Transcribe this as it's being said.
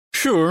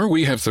Sure,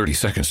 we have 30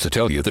 seconds to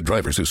tell you that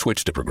drivers who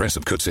switch to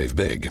Progressive could save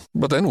big.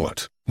 But then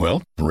what?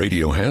 Well,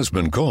 radio has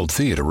been called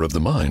theater of the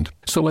mind,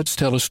 so let's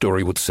tell a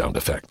story with sound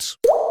effects.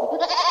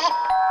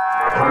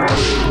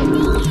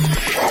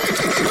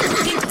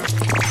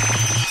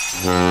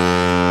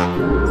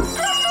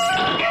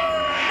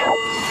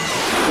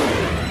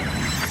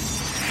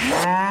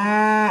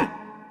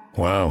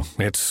 Wow,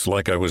 it's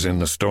like I was in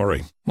the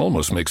story.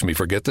 Almost makes me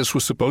forget this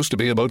was supposed to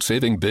be about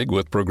saving big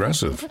with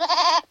Progressive.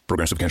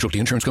 Progressive Casualty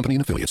Insurance Company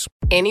and Affiliates.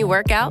 Any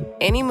workout,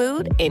 any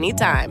mood,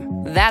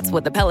 anytime. That's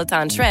what the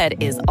Peloton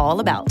Tread is all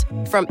about.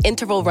 From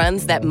interval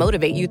runs that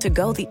motivate you to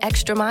go the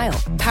extra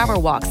mile, power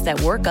walks that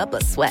work up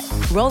a sweat,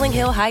 rolling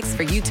hill hikes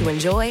for you to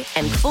enjoy,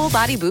 and full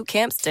body boot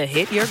camps to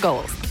hit your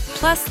goals.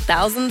 Plus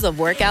thousands of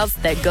workouts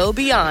that go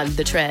beyond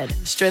the tread.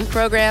 Strength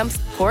programs,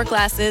 core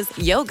classes,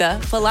 yoga,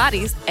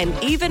 Pilates, and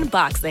even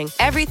boxing.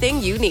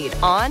 Everything you need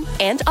on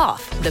and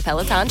off the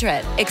Peloton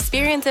Tread.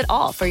 Experience it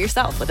all for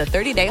yourself with a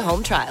 30-day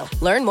home trial.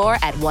 Learn more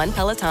at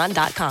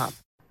onepeloton.com.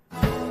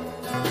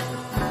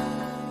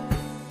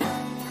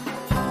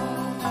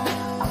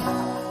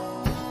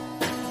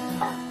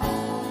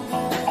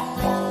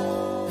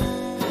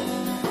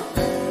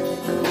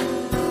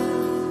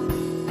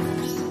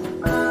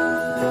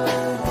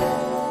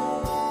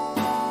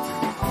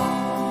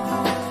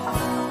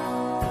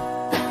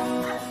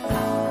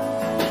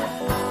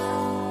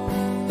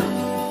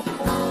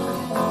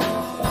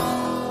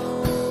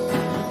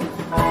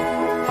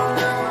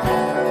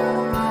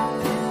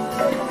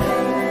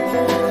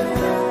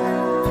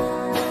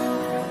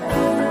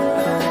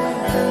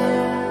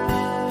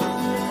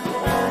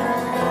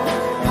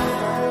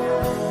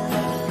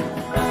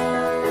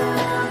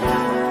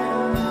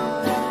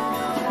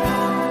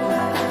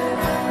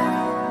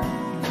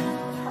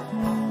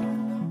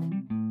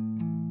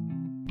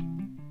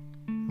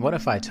 What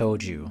if I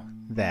told you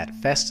that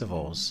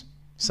festivals,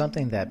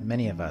 something that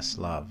many of us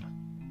love,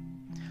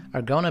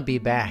 are going to be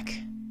back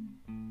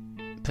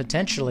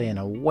potentially in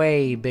a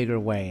way bigger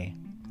way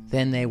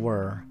than they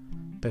were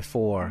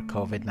before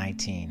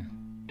COVID-19?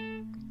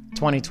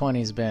 2020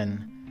 has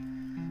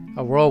been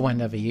a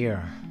whirlwind of a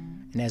year,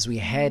 and as we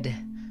head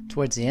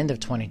towards the end of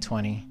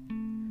 2020,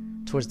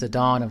 towards the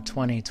dawn of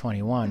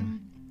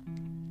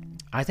 2021,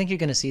 I think you're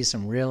going to see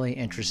some really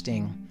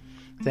interesting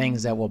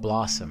things that will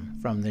blossom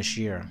from this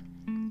year.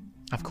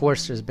 Of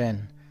course, there's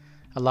been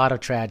a lot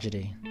of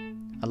tragedy,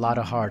 a lot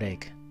of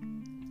heartache.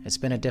 It's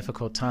been a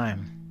difficult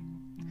time.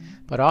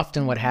 But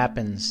often what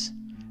happens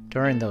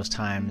during those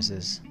times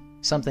is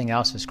something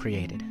else is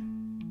created.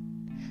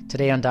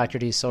 Today on Dr.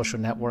 D's Social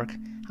Network,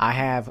 I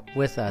have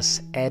with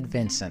us Ed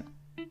Vincent.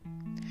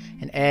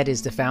 And Ed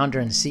is the founder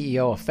and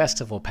CEO of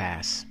Festival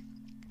Pass,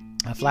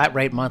 a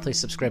flat-rate monthly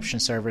subscription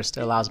service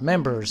that allows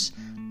members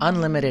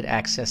unlimited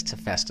access to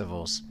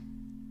festivals.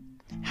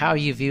 How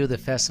you view the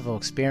festival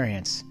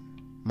experience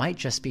might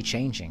just be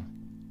changing,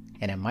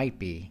 and it might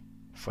be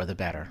for the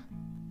better.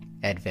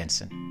 Ed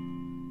Vincent.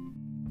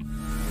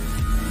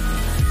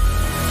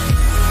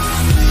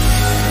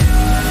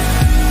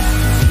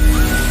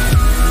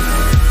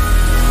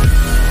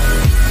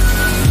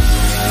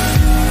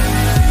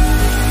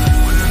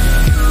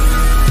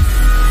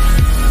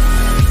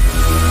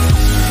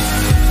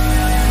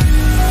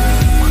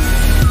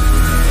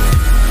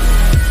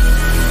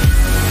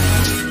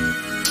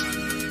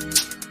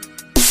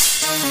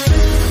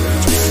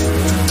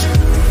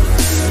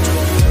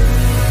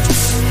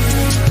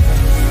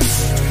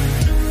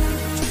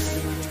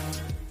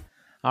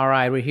 All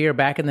right, we're here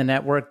back in the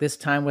network, this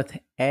time with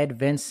Ed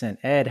Vincent.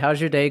 Ed, how's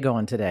your day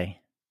going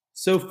today?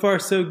 So far,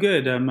 so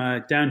good. I'm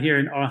down here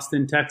in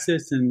Austin,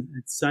 Texas, and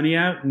it's sunny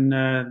out, and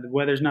the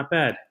weather's not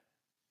bad.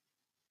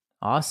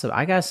 Awesome.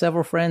 I got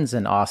several friends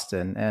in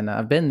Austin, and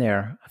I've been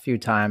there a few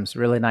times.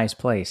 Really nice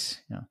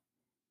place.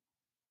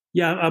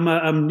 Yeah, I'm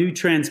a new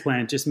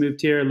transplant. Just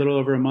moved here a little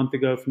over a month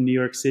ago from New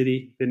York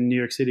City. Been in New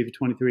York City for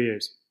 23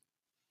 years.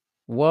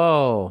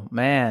 Whoa,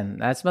 man,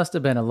 that must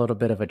have been a little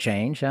bit of a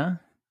change, huh?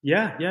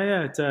 Yeah.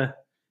 It's a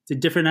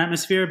different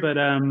atmosphere, but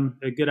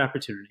a good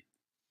opportunity.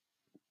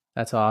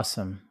 That's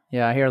awesome.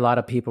 Yeah, I hear a lot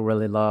of people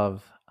really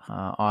love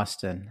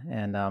Austin.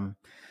 And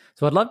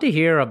so I'd love to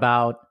hear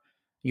about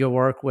your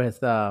work with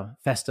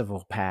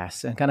Festival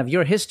Pass and kind of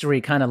your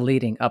history kind of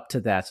leading up to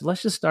that. So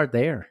let's just start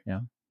there.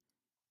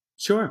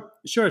 Sure.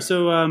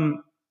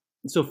 So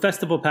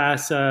Festival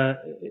Pass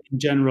in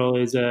general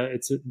is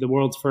it's the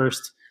world's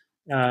first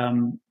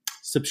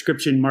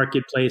subscription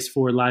marketplace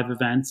for live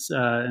events,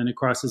 and it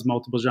crosses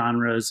multiple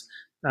genres,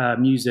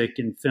 music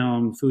and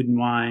film, food and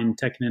wine,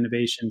 tech and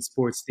innovation,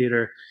 sports,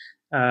 theater.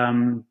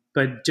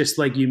 But just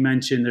like you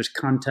mentioned, there's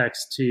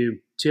context to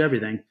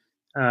everything.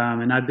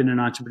 And I've been an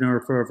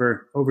entrepreneur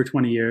for over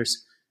 20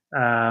 years.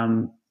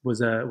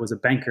 Was a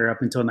banker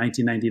up until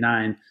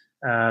 1999.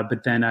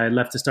 But then I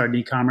left to start an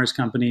e-commerce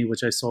company,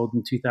 which I sold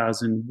in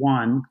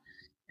 2001.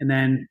 And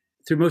then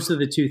through most of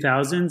the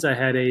 2000s, I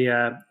had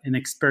an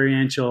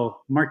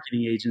experiential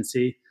marketing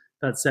agency,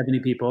 about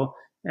 70 people.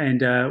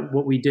 And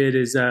what we did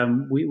is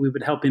we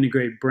would help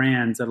integrate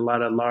brands at a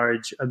lot of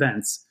large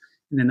events.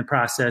 And in the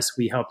process,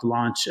 we helped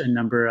launch a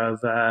number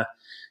of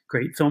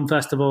great film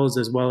festivals,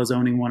 as well as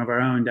owning one of our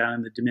own down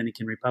in the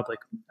Dominican Republic.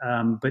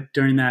 But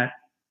during that,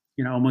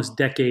 almost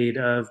decade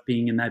of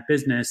being in that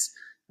business,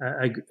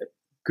 I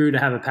grew to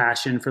have a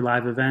passion for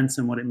live events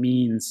and what it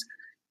means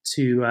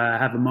to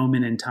have a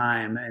moment in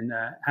time and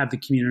have the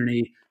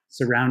community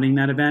surrounding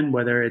that event,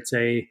 whether it's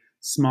a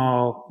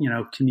small,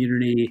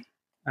 community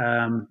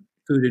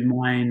food and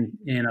wine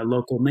in a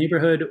local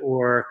neighborhood,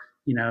 or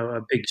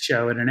a big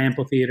show at an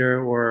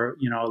amphitheater, or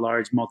a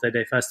large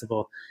multi-day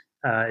festival.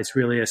 It's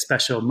really a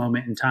special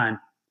moment in time.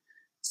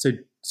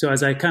 So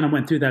as I kind of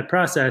went through that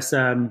process,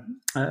 I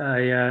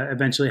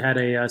eventually had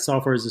a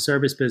software as a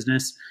service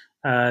business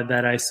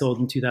that I sold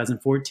in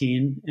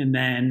 2014, and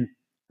then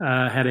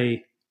had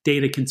a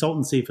data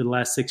consultancy for the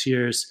last 6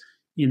 years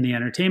in the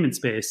entertainment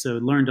space. So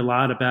learned a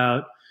lot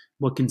about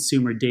what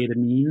consumer data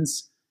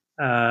means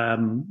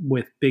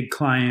with big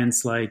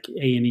clients like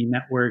A&E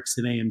Networks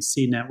and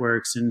AMC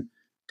Networks. And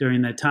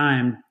during that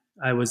time,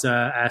 I was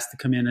asked to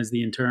come in as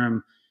the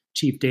interim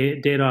chief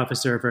data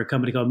officer for a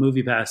company called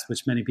MoviePass,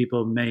 which many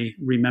people may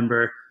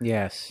remember.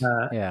 Yes.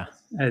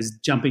 As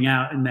jumping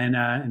out and then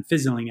and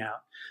fizzling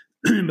out.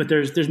 But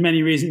there's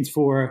many reasons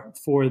for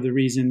the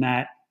reason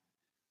that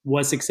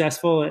was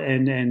successful,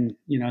 and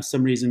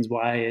some reasons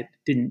why it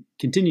didn't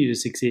continue to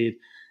succeed.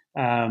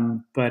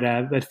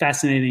 But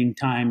fascinating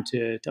time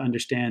to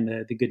understand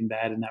the good and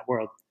bad in that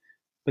world.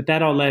 But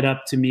that all led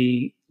up to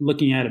me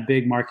looking at a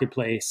big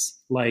marketplace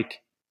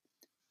like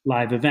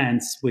live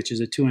events, which is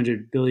a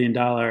 $200 billion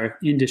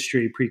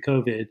industry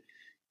pre-COVID,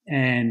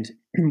 and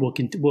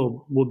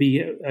will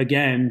be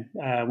again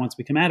once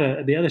we come out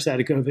of the other side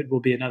of COVID,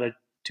 will be another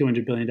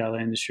 $200 billion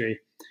industry.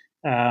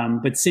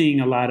 But seeing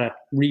a lot of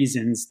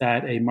reasons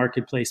that a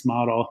marketplace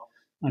model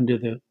under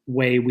the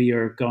way we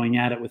are going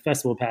at it with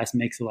Festival Pass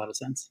makes a lot of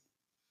sense.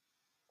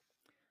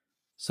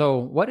 So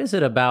what is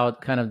it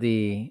about kind of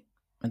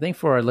I think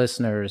for our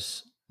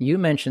listeners, you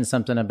mentioned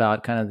something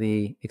about kind of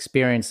the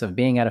experience of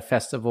being at a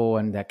festival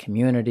and that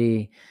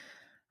community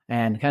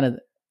and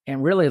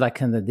really like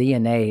kind of the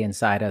DNA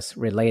inside us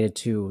related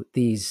to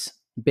these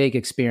big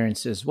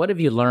experiences. What have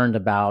you learned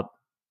about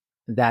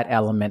that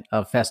element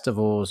of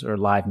festivals or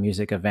live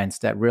music events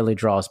that really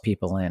draws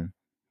people in?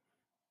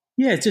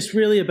 Yeah, it's just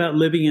really about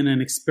living in an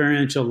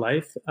experiential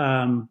life.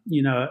 I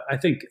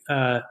think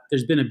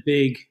there's been a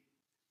big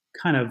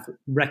kind of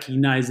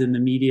recognized in the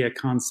media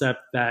concept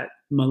that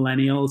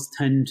millennials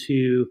tend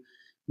to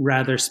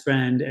rather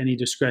spend any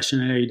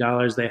discretionary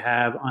dollars they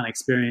have on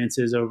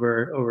experiences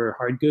over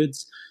hard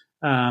goods.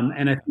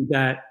 And I think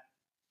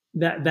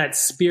that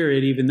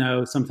spirit, even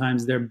though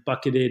sometimes they're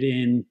bucketed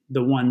in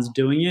the ones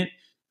doing it,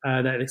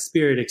 that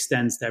spirit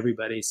extends to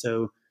everybody.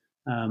 So,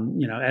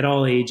 at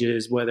all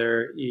ages,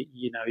 whether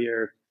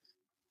you're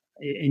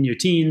in your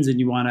teens and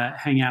you want to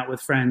hang out with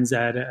friends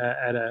at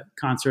a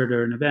concert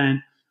or an event,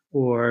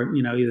 or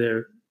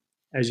either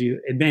as you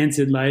advance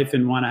in life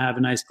and want to have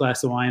a nice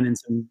glass of wine and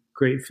some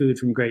great food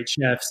from great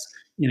chefs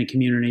in a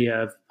community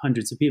of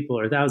hundreds of people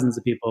or thousands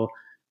of people,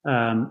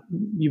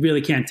 you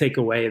really can't take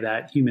away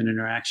that human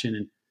interaction.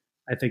 And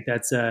I think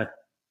that's a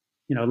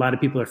lot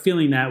of people are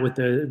feeling that with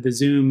the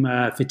Zoom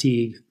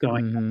fatigue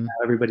going. Mm-hmm.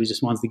 Everybody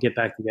just wants to get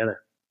back together.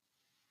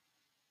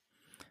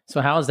 So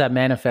how has that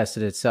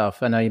manifested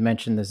itself? I know you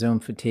mentioned the Zoom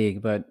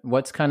fatigue, but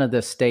what's kind of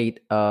the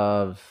state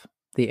of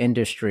the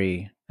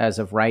industry as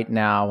of right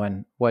now,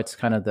 and what's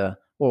kind of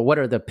what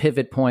are the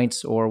pivot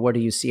points, or what do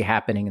you see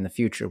happening in the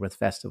future with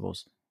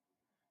festivals?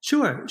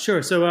 Sure.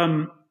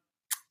 So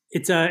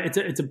it's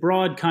a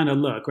broad kind of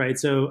look, right?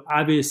 So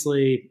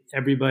obviously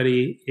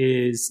everybody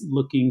is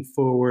looking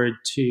forward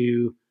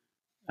to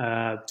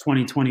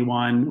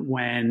 2021,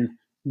 when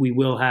we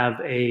will have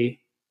a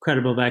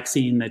credible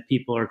vaccine that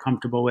people are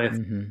comfortable with,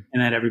 mm-hmm.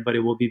 and that everybody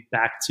will be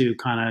back to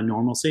kind of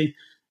normalcy.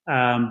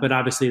 But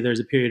obviously there's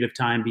a period of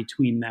time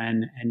between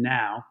then and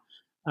now.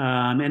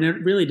 And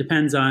it really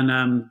depends on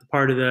the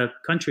part of the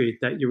country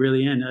that you're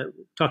really in.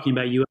 Talking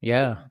about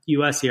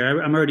US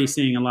here, I'm already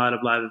seeing a lot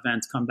of live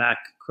events come back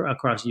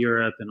across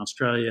Europe and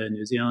Australia and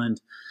New Zealand.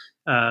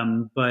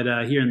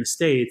 But here in the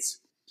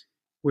States,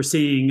 we're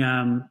seeing,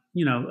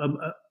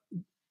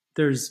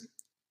 there's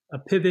a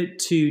pivot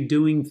to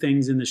doing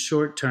things in the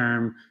short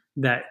term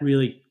that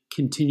really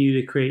continue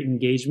to create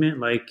engagement,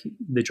 like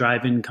the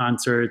drive-in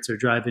concerts or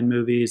drive-in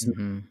movies,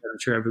 mm-hmm. that I'm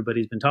sure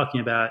everybody's been talking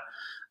about.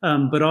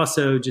 But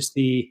also just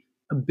the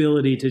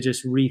ability to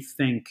just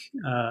rethink.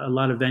 A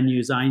lot of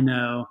venues I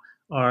know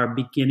are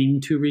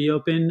beginning to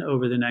reopen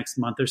over the next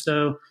month or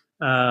so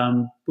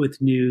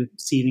with new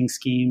seating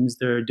schemes.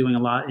 They're doing a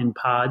lot in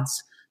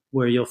pods,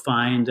 where you'll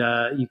find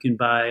you can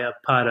buy a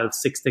pod of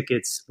 6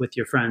 tickets with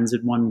your friends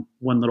in one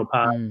little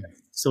pod,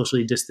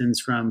 socially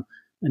distanced from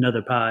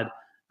another pod.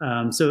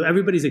 So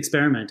everybody's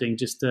experimenting,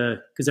 just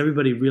because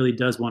everybody really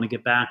does want to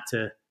get back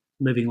to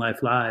living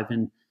life live.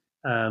 And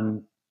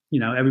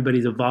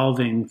everybody's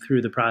evolving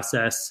through the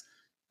process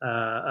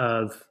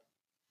of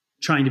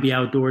trying to be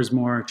outdoors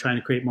more, trying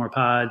to create more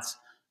pods.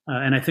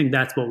 And I think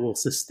that's what will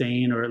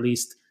sustain, or at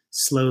least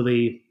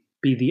slowly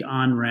be the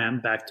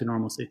on-ramp back to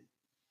normalcy.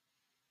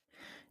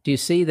 Do you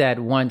see that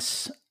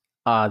once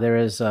there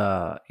is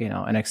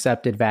an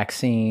accepted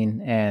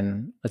vaccine,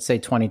 and let's say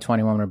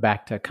 2021 we're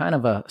back to kind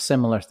of a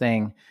similar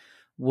thing,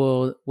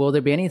 will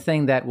there be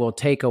anything that will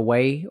take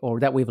away or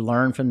that we've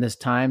learned from this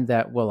time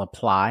that will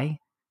apply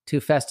to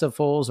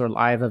festivals or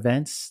live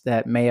events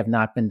that may have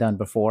not been done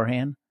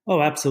beforehand?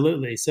 Oh,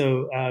 absolutely.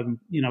 So,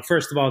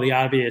 first of all, the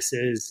obvious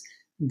is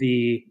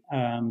the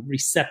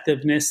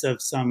receptiveness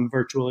of some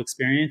virtual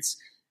experience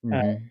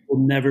Hmm. will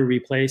never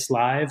replace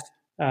live.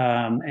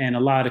 And a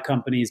lot of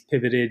companies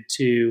pivoted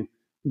to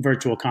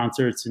virtual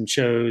concerts and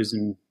shows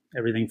and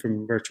everything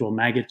from virtual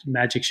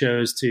magic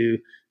shows to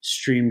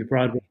streamed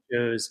Broadway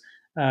shows.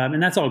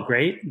 And that's all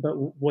great. But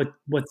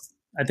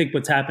I think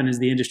what's happened is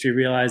the industry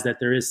realized that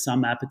there is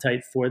some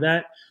appetite for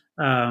that.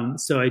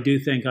 So I do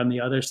think on the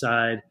other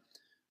side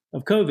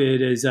of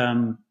COVID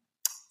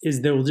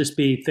is there will just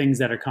be things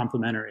that are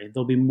complementary.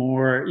 There'll be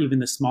more, even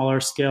the smaller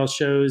scale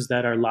shows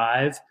that are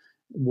live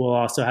will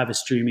also have a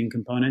streaming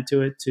component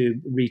to it to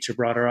reach a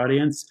broader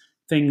audience.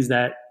 Things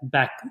that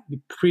back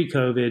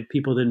pre-COVID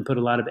people didn't put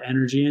a lot of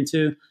energy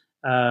into,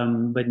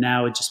 but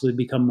now it just would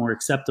become more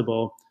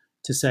acceptable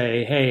to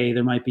say, hey,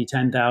 there might be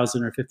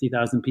 10,000 or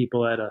 50,000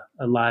 people at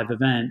a live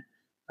event.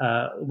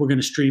 We're going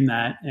to stream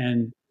that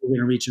and we're going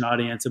to reach an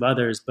audience of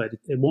others, but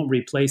it won't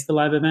replace the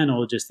live event.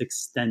 It'll just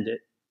extend it.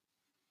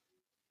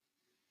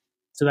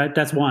 So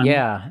that's one.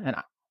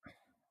 Yeah,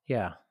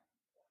 yeah.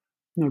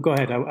 No, go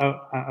ahead. I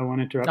want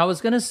to I interrupt.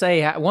 was going to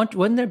say,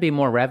 wouldn't there be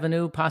more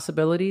revenue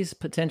possibilities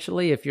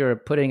potentially if you're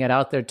putting it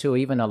out there to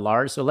even a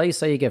large? So, let's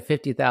say you get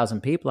 50,000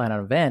 people at an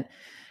event,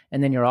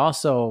 and then you're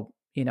also,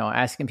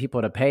 asking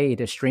people to pay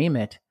to stream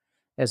it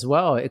as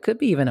well. It could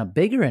be even a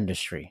bigger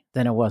industry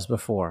than it was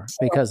before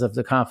because of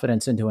the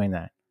confidence in doing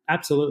that.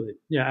 Absolutely.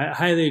 Yeah, I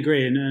highly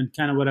agree. And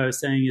kind of what I was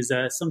saying is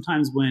that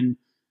sometimes when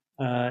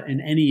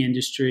in any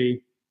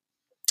industry,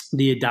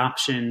 the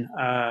adoption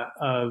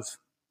of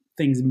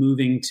things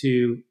moving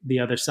to the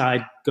other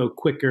side go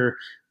quicker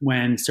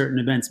when certain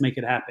events make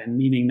it happen,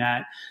 meaning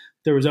that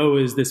there was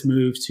always this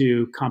move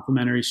to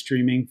complementary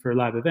streaming for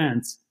live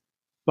events.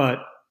 But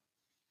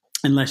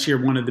unless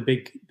you're one of the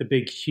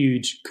big,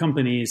 huge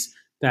companies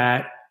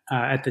that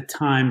at the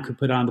time could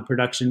put on the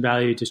production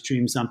value to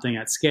stream something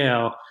at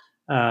scale,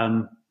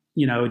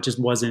 it just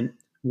wasn't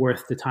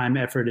worth the time,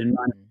 effort, and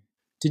money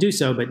to do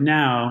so. But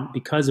now,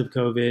 because of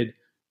COVID,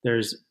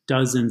 there's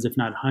dozens, if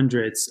not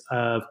hundreds,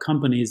 of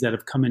companies that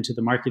have come into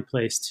the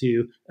marketplace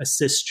to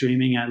assist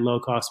streaming at low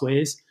cost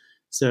ways.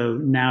 So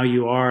now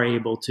you are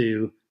able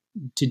to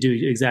do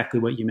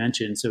exactly what you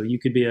mentioned. So you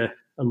could be a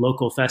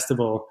local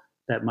festival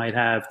that might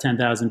have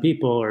 10,000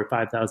 people or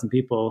 5,000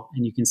 people,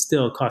 and you can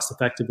still cost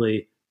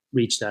effectively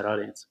reach that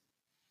audience.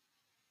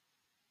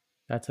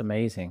 That's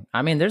amazing.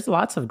 I mean, there's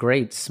lots of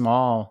great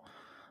small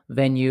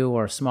venue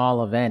or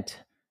small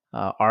event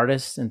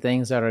artists and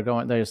things that are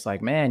going. They're just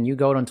like, man, you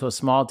go into a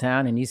small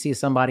town and you see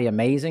somebody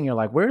amazing. You're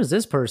like, where has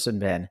this person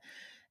been?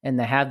 And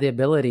they have the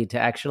ability to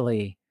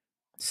actually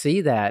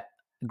see that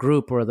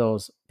group or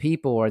those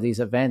people or these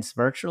events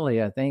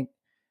virtually, I think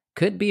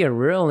could be a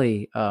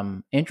really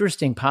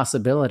interesting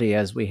possibility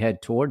as we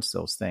head towards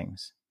those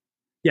things.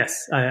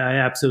 Yes, I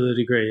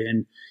absolutely agree.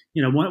 And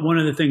one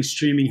of the things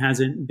streaming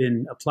hasn't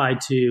been applied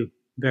to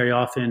very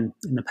often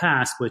in the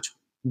past, which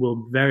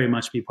will very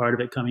much be part of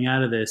it coming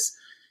out of this,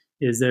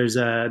 is there's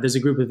a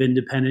group of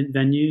independent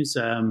venues.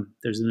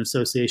 There's an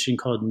association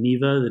called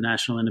NIVA, the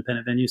National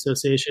Independent Venue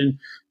Association,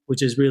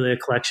 which is really a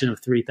collection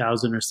of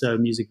 3,000 or so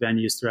music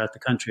venues throughout the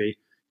country.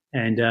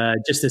 And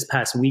just this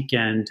past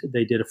weekend,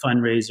 they did a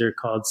fundraiser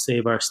called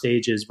Save Our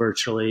Stages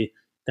virtually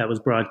that was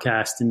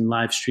broadcast and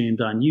live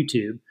streamed on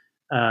YouTube.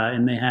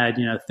 And they had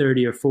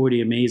 30 or 40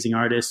 amazing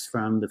artists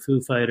from the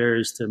Foo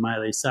Fighters to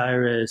Miley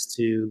Cyrus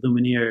to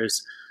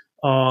Lumineers,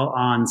 all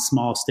on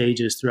small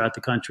stages throughout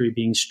the country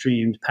being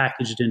streamed,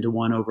 packaged into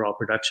one overall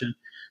production.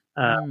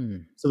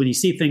 So when you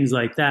see things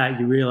like that,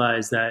 you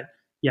realize that,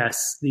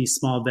 yes, these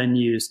small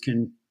venues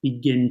can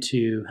begin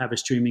to have a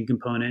streaming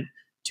component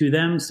to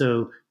them.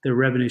 So the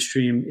revenue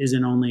stream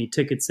isn't only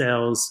ticket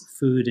sales,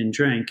 food, and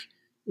drink.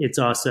 It's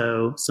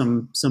also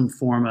some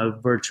form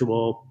of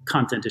virtual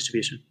content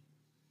distribution.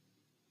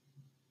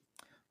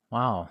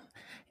 Wow.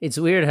 It's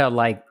weird how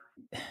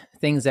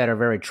things that are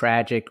very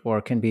tragic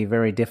or can be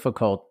very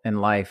difficult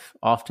in life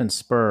often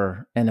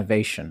spur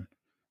innovation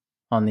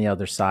on the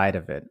other side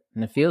of it.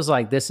 And it feels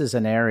like this is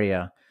an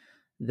area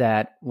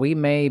that we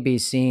may be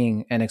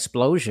seeing an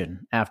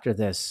explosion after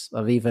this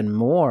of even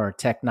more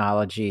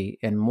technology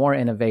and more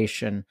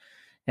innovation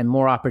and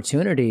more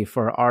opportunity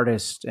for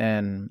artists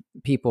and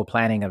people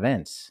planning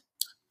events.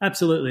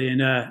 Absolutely.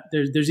 And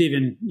there's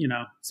even,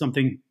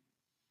 something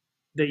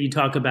that you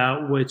talk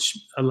about, which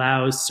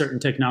allows certain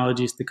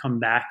technologies to come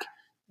back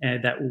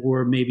that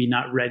were maybe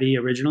not ready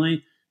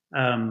originally.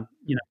 10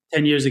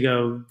 years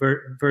ago,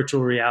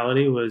 virtual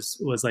reality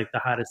was like the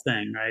hottest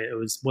thing, right? It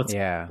was what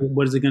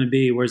is it going to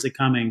be? Where's it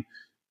coming?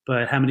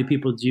 But how many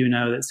people do you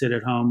know that sit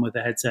at home with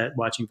a headset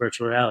watching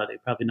virtual reality?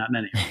 Probably not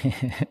many.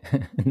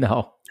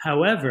 No.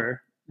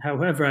 However,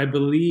 I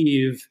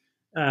believe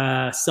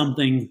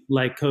something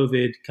like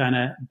COVID kind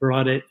of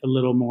brought it a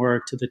little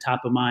more to the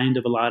top of mind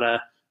of a lot of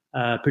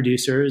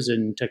producers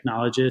and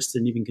technologists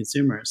and even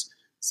consumers.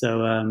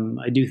 So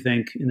I do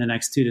think in the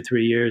next 2 to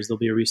 3 years there'll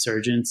be a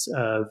resurgence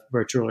of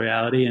virtual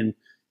reality, and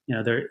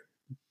there,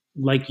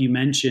 like you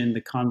mentioned,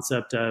 the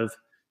concept of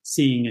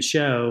seeing a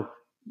show.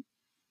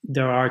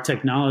 There are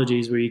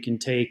technologies where you can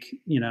take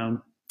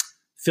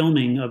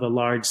filming of a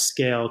large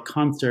scale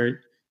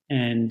concert,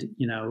 and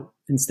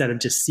instead of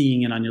just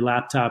seeing it on your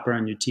laptop or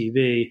on your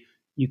TV,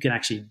 you can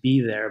actually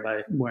be there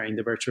by wearing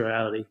the virtual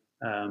reality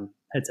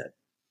headset.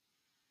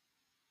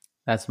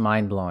 That's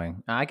mind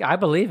blowing. I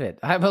believe it.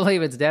 I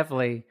believe it's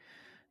definitely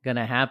going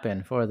to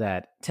happen for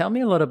that. Tell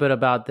me a little bit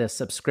about the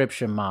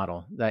subscription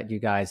model that you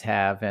guys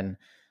have, and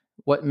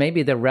what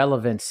maybe the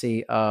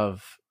relevancy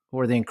of,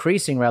 or the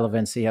increasing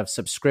relevancy of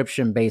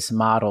subscription-based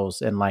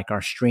models in like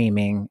our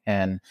streaming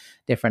and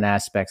different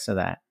aspects of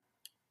that.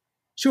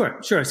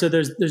 Sure. So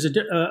there's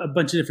a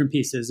bunch of different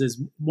pieces.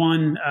 There's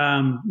one,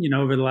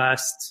 over the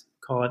last,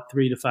 call it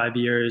 3 to 5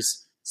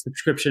 years,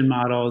 subscription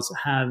models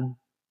have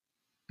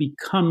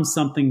become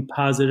something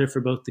positive for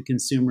both the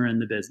consumer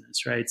and the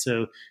business, right?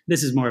 So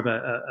this is more of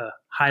a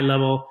high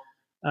level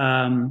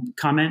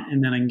comment,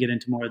 and then I can get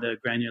into more of the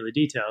granular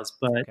details.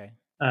 But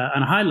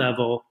on a high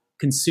level,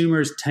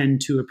 consumers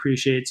tend to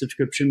appreciate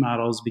subscription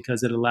models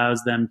because it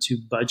allows them to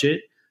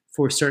budget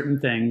for certain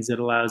things. It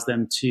allows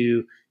them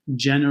to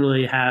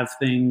generally have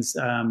things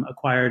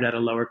acquired at a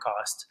lower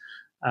cost,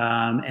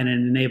 and it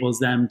enables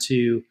them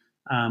to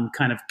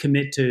kind of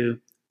commit to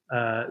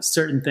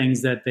certain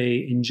things that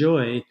they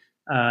enjoy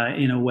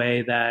in a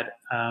way that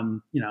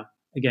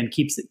again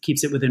keeps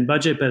it within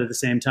budget, but at the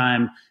same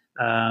time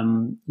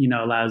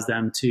allows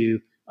them to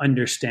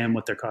understand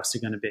what their costs are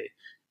going to be.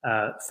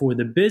 For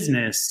the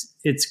business,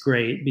 it's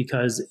great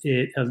because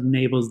it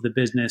enables the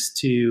business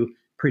to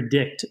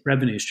predict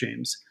revenue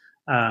streams.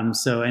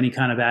 So any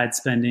kind of ad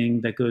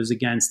spending that goes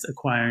against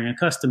acquiring a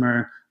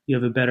customer, you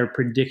have a better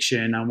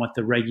prediction on what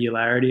the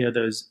regularity of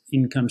those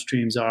income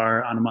streams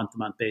are on a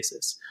month-to-month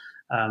basis.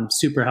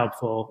 Super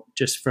helpful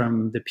just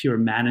from the pure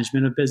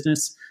management of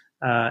business,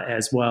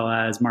 as well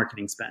as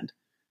marketing spend.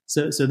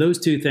 So those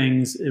two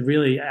things, it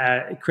really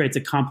creates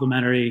a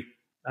complementary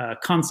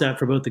concept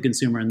for both the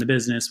consumer and the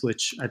business,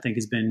 which I think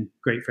has been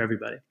great for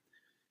everybody.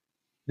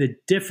 The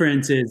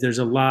difference is there's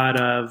a lot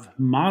of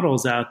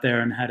models out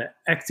there on how to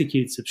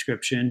execute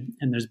subscription,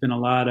 and there's been a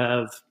lot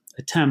of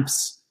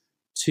attempts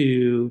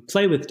to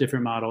play with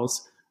different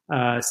models,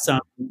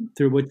 some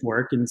through which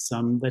work and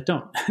some that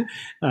don't.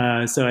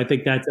 So I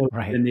think that's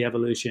in the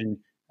evolution.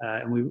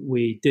 And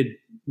we did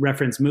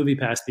reference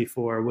MoviePass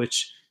before,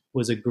 which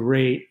was a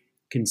great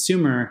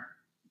consumer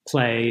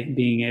play,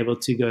 being able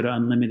to go to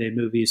unlimited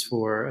movies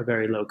for a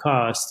very low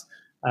cost.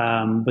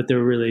 But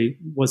there really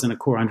wasn't a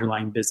core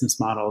underlying business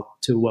model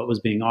to what was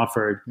being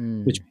offered,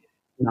 which was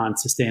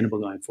non-sustainable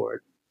going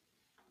forward.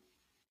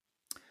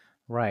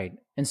 Right.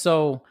 And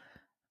so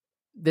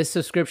this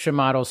subscription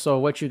model, so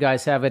what you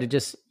guys have, it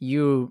just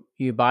you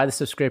buy the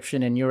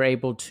subscription and you're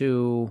able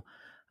to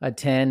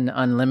attend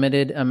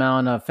unlimited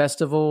amount of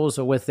festivals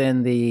or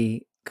within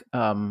the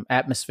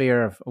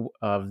atmosphere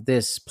of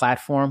this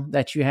platform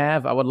that you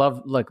have. I would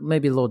love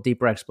maybe a little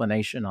deeper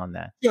explanation on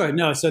that. Sure.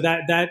 No. So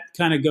that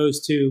kind of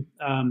goes to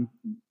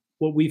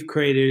what we've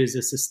created is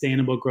a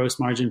sustainable gross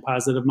margin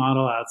positive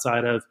model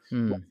outside of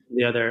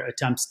the other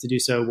attempts to do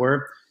so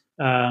were.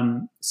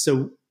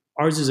 So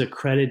ours is a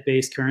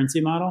credit-based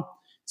currency model.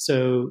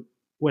 So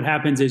what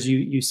happens is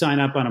you sign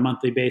up on a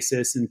monthly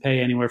basis and pay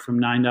anywhere from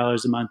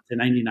 $9 a month to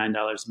 $99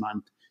 a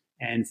month.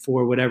 And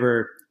for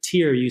whatever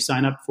tier you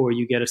sign up for,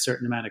 you get a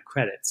certain amount of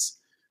credits.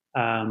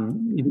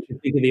 You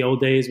think of the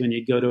old days when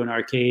you go to an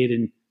arcade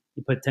and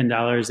you put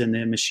 $10 in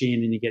the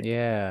machine and you get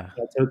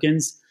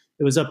tokens.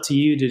 It was up to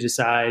you to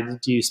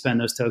decide, do you spend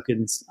those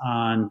tokens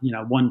on,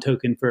 one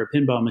token for a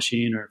pinball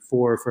machine or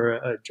 4 for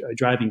a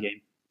driving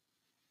game?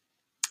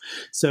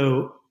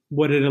 So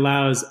what it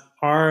allows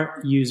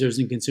our users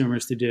and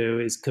consumers to do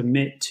is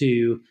commit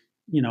to,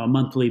 a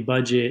monthly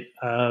budget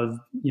of,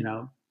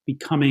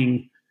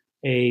 becoming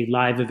a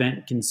live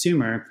event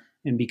consumer.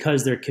 And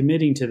because they're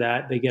committing to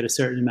that, they get a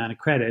certain amount of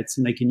credits,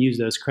 and they can use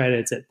those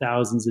credits at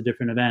thousands of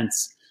different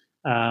events.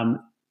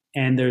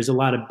 And there's a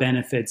lot of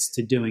benefits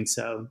to doing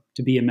so.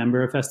 To be a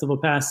member of Festival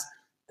Pass,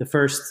 the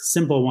first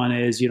simple one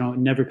is you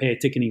don't never pay a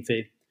ticketing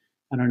fee.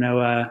 I don't know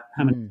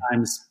how many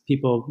times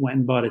people went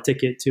and bought a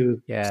ticket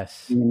to,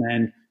 and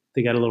then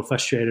they got a little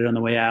frustrated on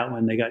the way out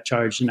when they got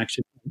charged an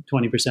extra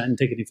 20% in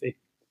ticketing fee.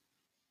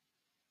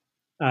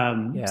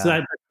 So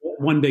that's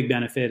one big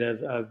benefit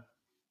of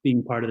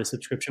being part of the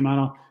subscription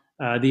model.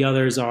 The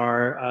others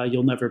are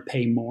you'll never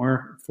pay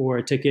more for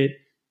a ticket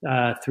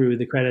through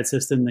the credit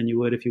system than you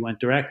would if you went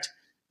direct.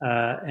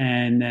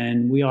 And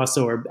then we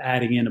also are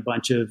adding in a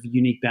bunch of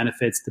unique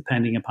benefits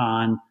depending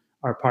upon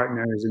our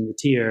partners in the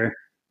tier.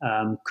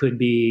 Could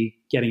be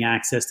getting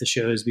access to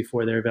shows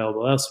before they're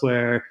available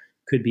elsewhere,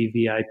 could be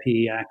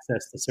VIP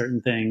access to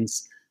certain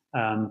things.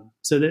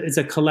 So it's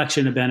a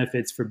collection of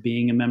benefits for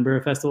being a member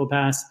of Festival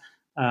Pass.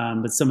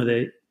 But some of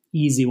the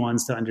easy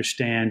ones to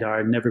understand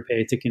are never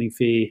pay a ticketing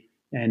fee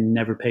and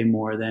never pay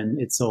more than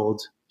it's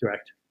sold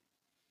direct.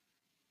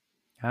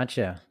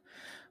 Gotcha.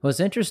 Well, it's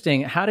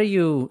interesting. How do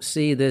you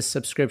see this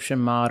subscription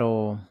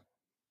model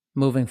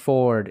moving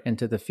forward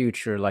into the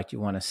future? Like, you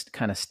want to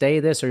kind of stay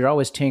this, or you're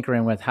always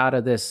tinkering with how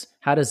does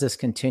this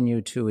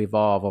continue to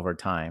evolve over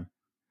time?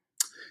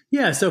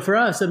 Yeah, so for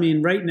us, I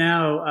mean, right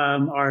now,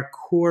 our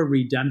core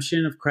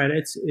redemption of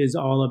credits is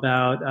all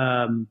about,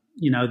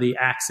 the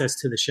access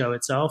to the show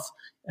itself,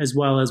 as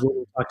well as what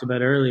we talked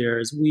about earlier.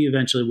 Is we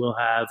eventually will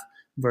have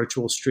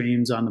virtual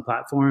streams on the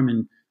platform,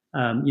 and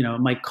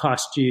it might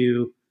cost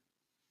you,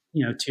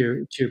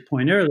 to your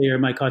point earlier, it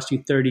might cost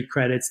you 30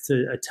 credits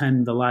to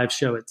attend the live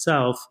show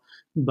itself,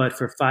 but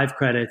for 5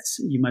 credits,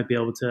 you might be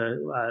able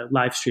to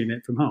live stream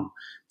it from home.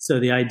 So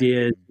the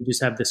idea is you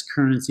just have this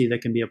currency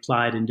that can be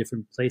applied in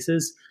different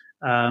places.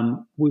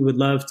 We would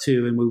love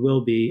to, and we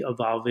will be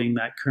evolving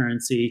that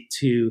currency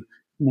to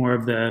more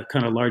of the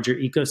kind of larger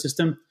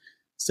ecosystem.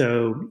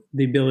 So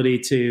the ability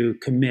to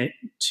commit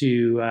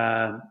to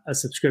a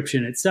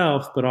subscription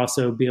itself, but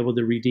also be able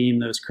to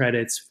redeem those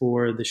credits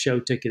for the show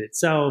ticket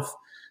itself.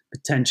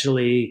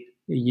 Potentially,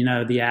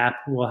 the app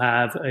will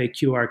have a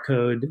QR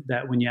code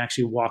that when you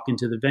actually walk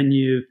into the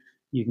venue,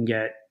 you can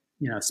get,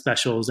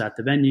 specials at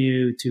the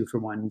venue,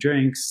 2-for-1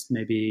 drinks,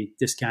 maybe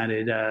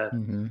discounted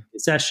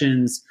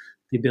sessions,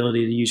 the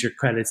ability to use your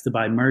credits to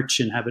buy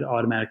merch and have it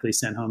automatically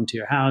sent home to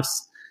your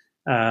house.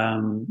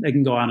 It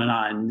can go on and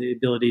on. The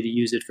ability to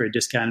use it for a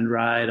discounted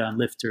ride on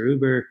Lyft or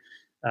Uber.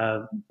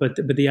 But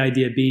the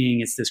idea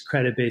being it's this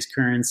credit-based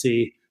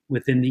currency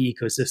within the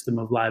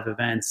ecosystem of live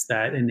events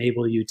that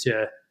enable you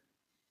to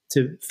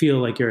feel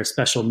like you're a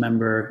special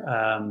member,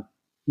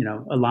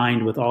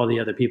 aligned with all the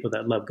other people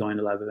that love going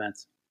to live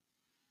events.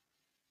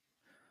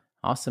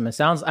 Awesome. It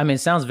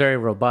sounds very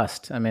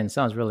robust. It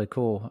sounds really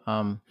cool.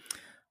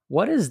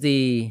 What is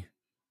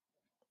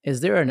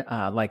there an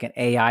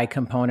AI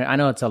component? I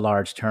know it's a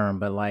large term,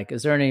 but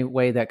is there any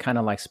way that kind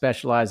of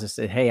specializes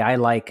that, hey, I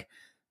like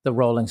the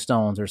Rolling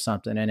Stones or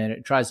something, and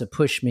it tries to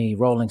push me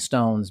Rolling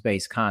Stones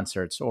based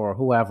concerts or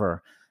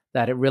whoever,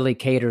 that it really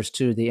caters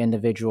to the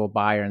individual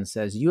buyer and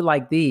says, you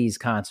like these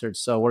concerts,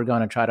 so we're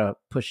going to try to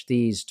push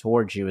these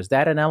towards you. Is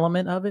that an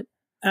element of it?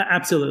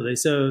 Absolutely.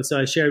 So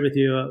I shared with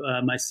you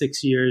my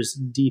 6 years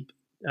deep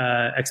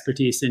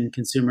expertise in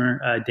consumer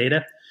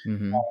data.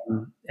 Mm-hmm.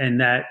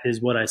 And that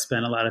is what I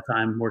spent a lot of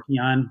time working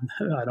on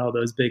all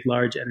those big,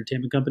 large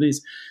entertainment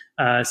companies.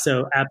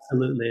 So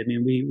absolutely. I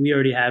mean, we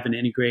already have an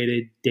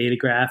integrated data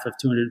graph of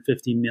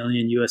 250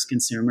 million US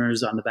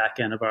consumers on the back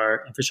end of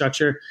our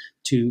infrastructure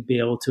to be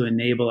able to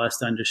enable us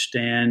to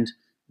understand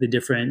the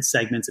different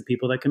segments of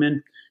people that come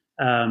in.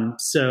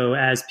 So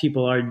as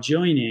people are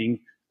joining,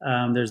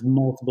 there's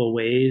multiple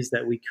ways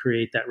that we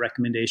create that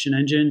recommendation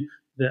engine.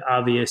 The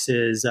obvious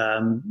is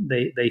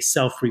they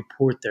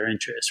self-report their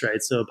interest,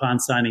 right? So upon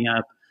signing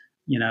up,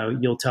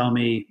 you'll tell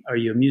me, are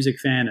you a music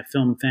fan, a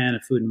film fan, a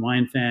food and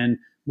wine fan?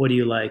 What do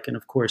you like? And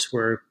of course,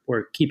 we're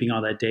keeping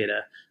all that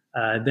data.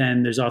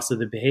 Then there's also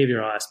the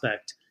behavioral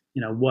aspect.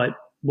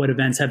 What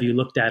events have you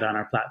looked at on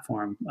our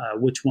platform?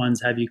 Which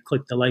ones have you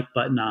clicked the like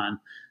button on?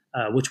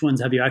 Which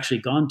ones have you actually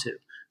gone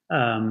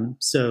to?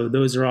 So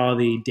those are all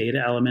the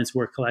data elements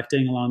we're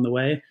collecting along the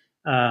way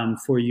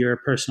for your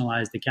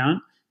personalized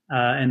account.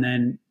 And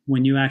then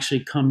when you actually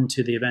come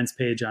to the events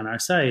page on our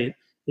site,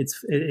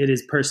 it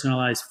is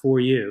personalized for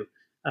you.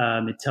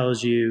 It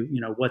tells you,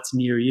 what's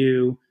near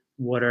you,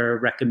 what are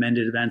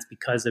recommended events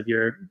because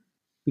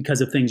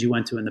of things you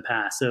went to in the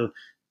past. So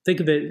think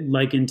of it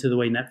like into the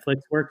way Netflix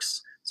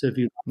works. So if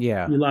you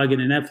log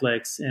into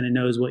Netflix and it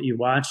knows what you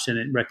watched and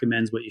it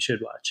recommends what you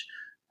should watch.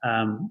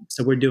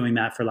 So we're doing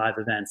that for live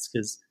events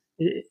because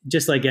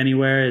just like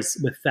anywhere is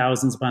with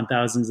thousands upon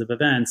thousands of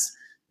events,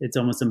 it's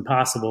almost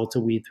impossible to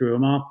weed through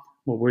them all.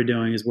 What we're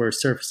doing is we're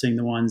surfacing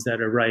the ones that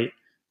are right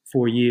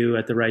for you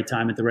at the right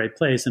time, at the right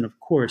place. And of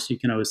course, you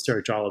can always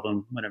search all of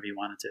them whenever you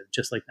wanted to,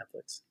 just like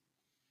Netflix.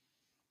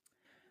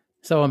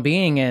 So in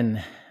being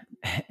in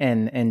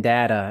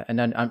data, and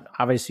then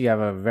obviously you have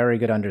a very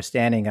good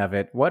understanding of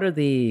it. What are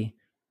the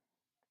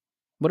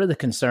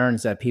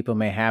concerns that people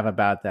may have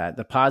about that?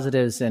 The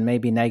positives and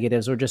maybe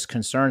negatives, or just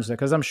concerns?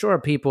 Because I'm sure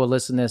people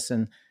listen to this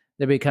and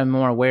they become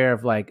more aware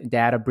of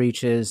data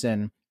breaches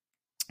and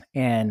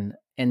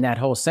that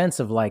whole sense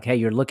of hey,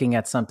 you're looking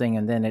at something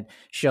and then it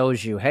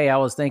shows you, hey, I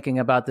was thinking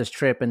about this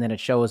trip, and then it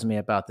shows me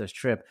about this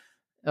trip.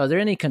 Are there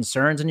any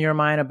concerns in your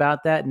mind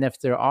about that? And if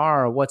there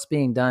are, what's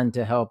being done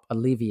to help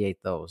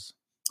alleviate those?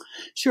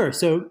 Sure.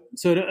 So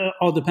it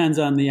all depends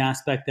on the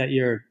aspect that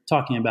you're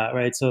talking about,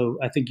 right? So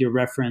I think your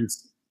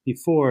reference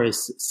before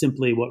is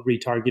simply what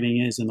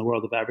retargeting is in the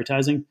world of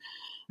advertising.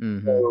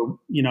 Mm-hmm. So,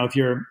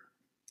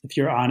 if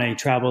you're on a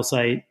travel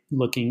site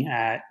looking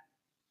at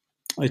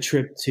a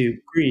trip to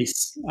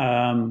Greece,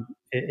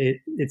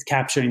 it's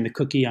capturing the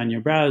cookie on your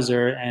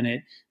browser, and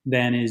it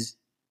then is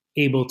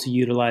able to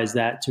utilize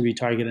that to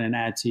retarget an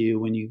ad to you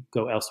when you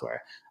go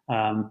elsewhere.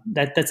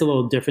 That's a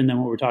little different than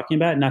what we're talking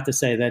about. Not to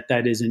say that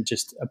that isn't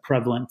just a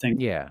prevalent thing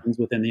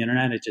within the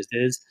internet. It just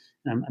is.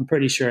 I'm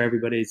pretty sure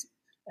everybody's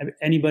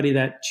anybody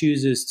that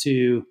chooses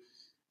to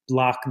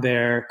block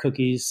their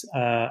cookies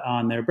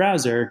on their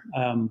browser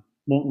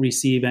won't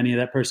receive any of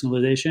that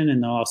personalization,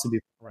 and they'll also be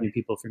preventing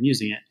people from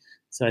using it.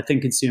 So I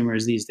think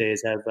consumers these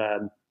days have,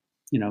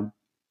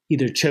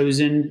 either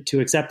chosen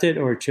to accept it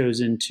or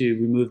chosen to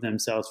remove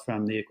themselves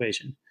from the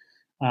equation.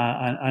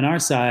 On our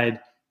side,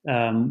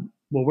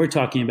 what we're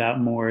talking about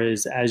more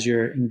is as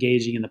you're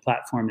engaging in the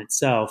platform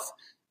itself,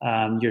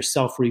 you're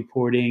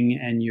self-reporting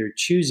and you're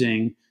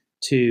choosing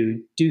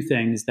to do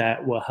things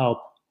that will help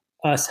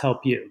us help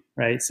you,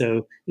 right?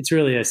 So it's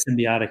really a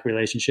symbiotic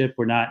relationship.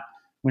 We're not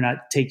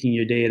taking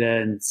your data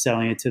and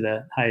selling it to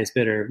the highest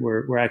bidder.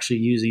 We're actually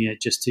using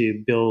it just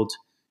to build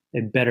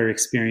a better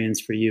experience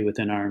for you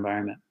within our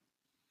environment.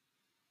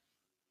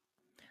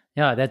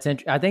 Yeah, I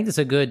think it's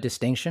a good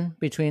distinction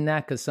between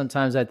that, because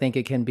sometimes I think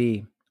it can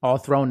be all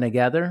thrown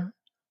together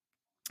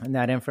and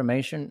that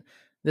information.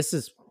 This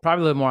is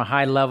probably a little more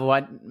high level.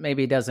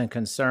 Maybe it doesn't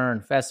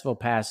concern Festival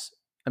Pass.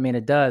 I mean,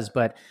 it does,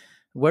 but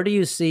where do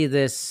you see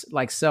this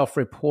like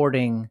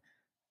self-reporting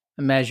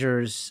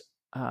measures,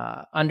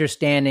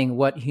 understanding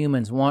what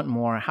humans want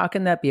more? How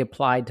can that be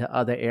applied to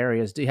other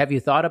areas? Have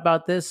you thought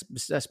about this,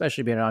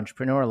 especially being an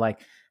entrepreneur? Like,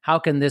 how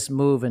can this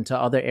move into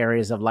other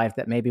areas of life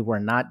that maybe we're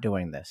not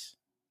doing this?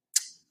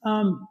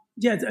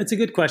 Yeah, it's a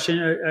good question.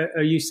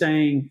 Are you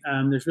saying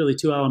there's really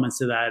two elements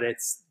to that?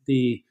 It's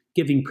the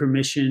giving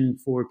permission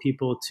for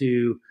people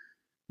to,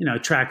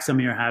 track some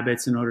of your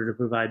habits in order to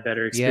provide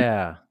better experience.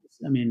 Yeah.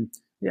 I mean,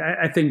 yeah,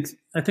 I think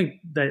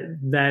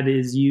that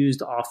is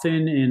used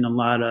often in a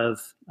lot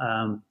of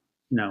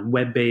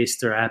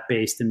web-based or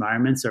app-based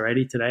environments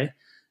already today.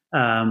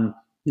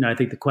 I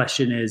think the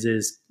question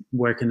is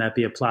where can that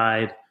be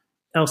applied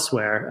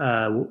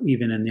elsewhere,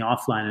 even in the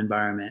offline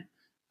environment?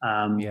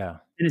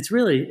 And it's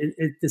really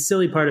the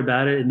silly part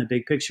about it in the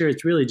big picture.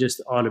 It's really just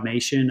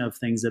automation of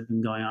things that have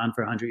been going on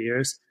for 100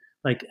 years.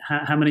 Like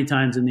how many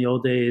times in the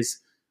old days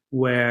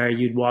where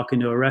you'd walk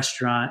into a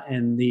restaurant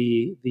and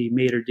the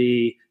maitre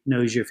d'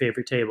 knows your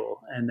favorite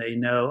table and they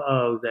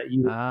know, that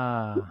you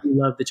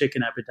love the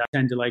chicken appetizer,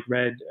 tend to like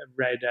red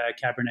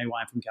Cabernet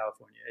wine from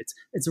California.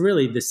 It's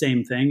really the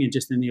same thing. And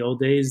just in the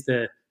old days,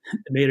 the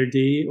maitre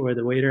d' or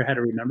the waiter had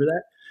to remember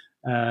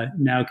that.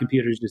 Now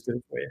computers just do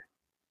it for you.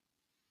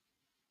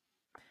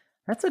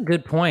 That's a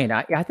good point.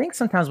 I think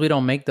sometimes we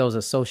don't make those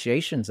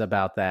associations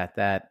about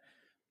that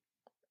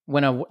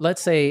when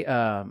let's say,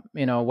 a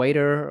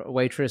waiter,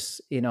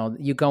 waitress,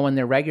 you go in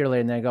there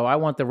regularly and they go, I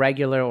want the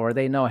regular, or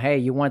they know, hey,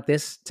 you want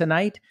this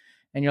tonight?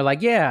 And you're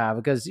like, yeah,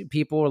 because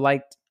people are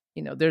like,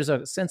 there's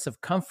a sense of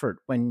comfort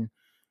when,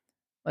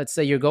 let's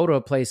say you go to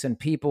a place and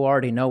people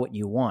already know what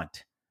you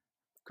want,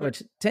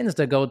 which tends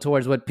to go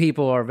towards what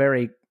people are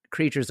very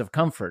creatures of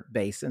comfort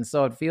based. And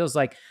so it feels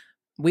like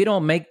we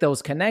don't make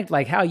those connect.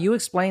 Like how you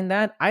explain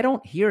that, I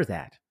don't hear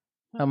that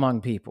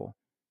among people.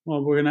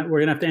 Well, we're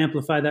gonna have to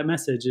amplify that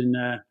message and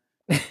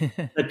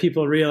let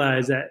people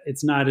realize that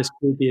it's not as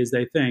creepy as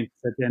they think.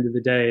 At the end of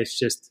the day, it's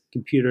just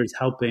computers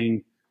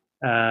helping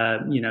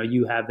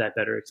you have that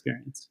better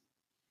experience.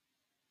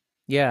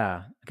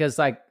 Yeah, because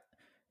like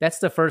that's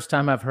the first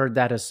time I've heard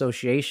that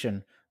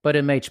association, but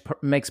it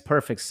makes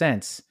perfect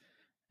sense.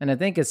 And I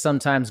think it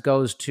sometimes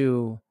goes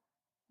to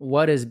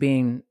what is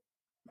being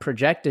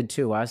projected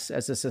to us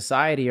as a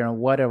society, or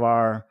what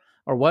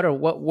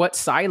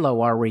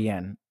silo are we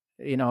in?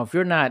 If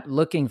you're not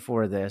looking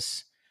for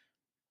this,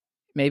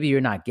 maybe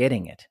you're not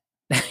getting it.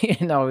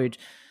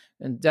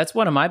 And that's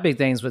one of my big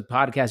things with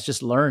podcasts,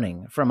 just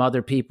learning from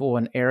other people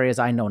in areas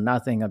I know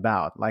nothing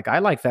about. Like I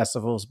like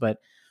festivals, but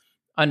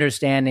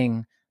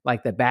understanding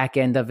like the back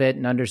end of it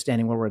and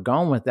understanding where we're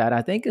going with that,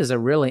 I think is a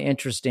really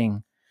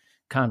interesting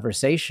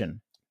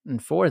conversation.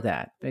 And for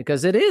that,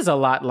 because it is a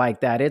lot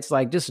like that. It's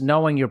like just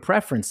knowing your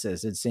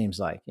preferences, it seems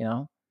like,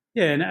 Yeah.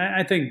 And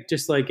I think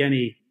just like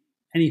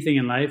anything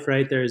in life,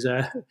 right? There's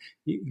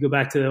you go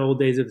back to the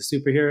old days of the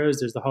superheroes,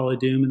 there's the Hall of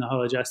Doom and the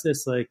Hall of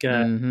Justice. Like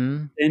at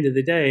the end of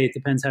the day, it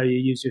depends how you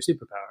use your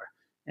superpower.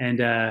 And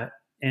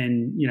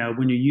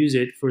when you use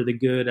it for the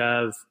good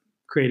of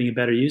creating a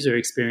better user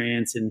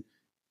experience and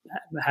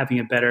having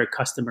a better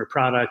customer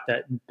product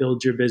that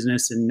builds your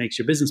business and makes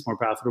your business more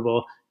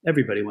profitable,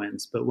 everybody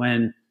wins. But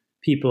when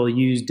people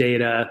use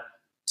data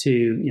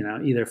to,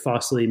 either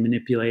falsely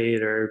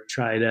manipulate or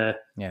try to,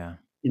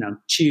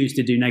 choose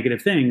to do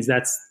negative things,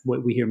 that's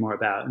what we hear more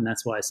about. And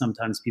that's why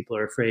sometimes people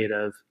are afraid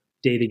of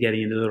data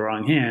getting into the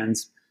wrong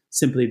hands,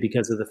 simply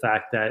because of the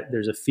fact that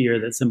there's a fear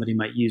that somebody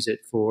might use it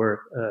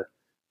for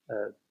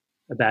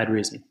a bad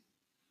reason.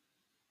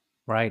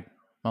 Right.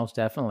 Most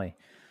definitely.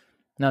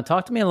 Now,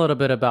 talk to me a little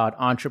bit about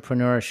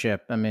entrepreneurship.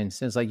 I mean,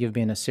 since like you've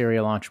been a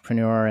serial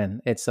entrepreneur,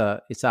 and it's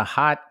a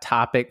hot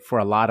topic for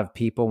a lot of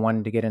people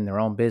wanting to get in their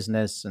own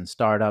business and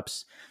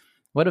startups.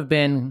 What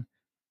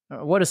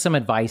is some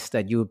advice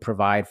that you would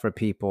provide for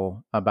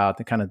people about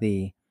the kind of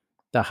the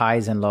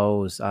highs and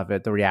lows of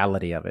it, the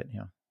reality of it?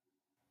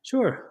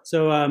 Sure.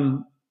 So,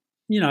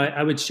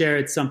 I would share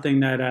it's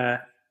something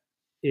that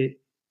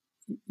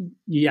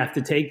you have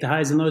to take the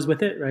highs and lows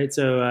with it, right?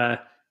 So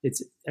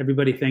it's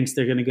everybody thinks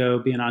they're going to go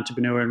be an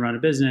entrepreneur and run a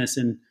business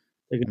and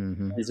they're going to make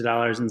Hmm. millions of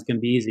dollars and it's going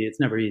to be easy. It's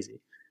never easy.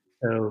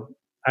 So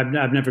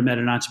I've never met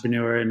an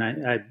entrepreneur, and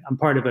I'm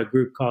part of a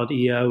group called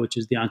EO, which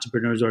is the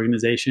Entrepreneurs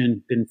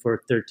Organization, been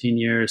for 13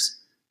 years,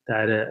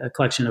 that a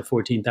collection of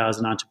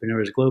 14,000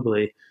 entrepreneurs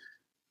globally.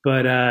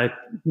 But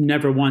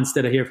never once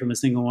did I hear from a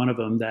single one of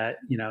them that,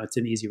 it's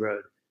an easy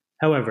road.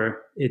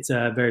 However, it's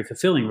a very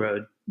fulfilling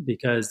road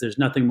because there's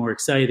nothing more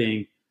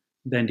exciting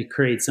than to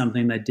create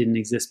something that didn't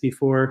exist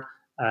before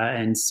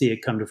and see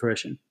it come to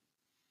fruition.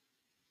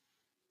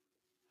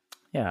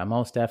 Yeah,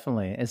 most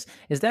definitely. Is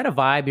that a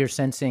vibe you're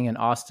sensing in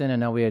Austin? I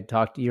know we had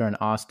talked. You're in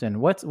Austin.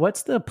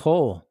 What's the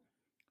pull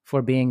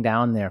for being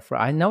down there? For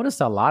I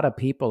noticed a lot of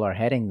people are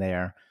heading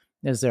there.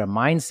 Is there a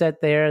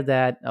mindset there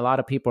that a lot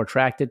of people are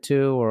attracted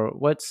to, or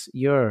what's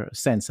your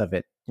sense of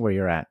it where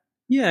you're at?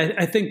 Yeah,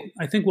 I think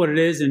what it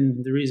is,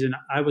 and the reason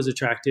I was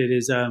attracted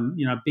is,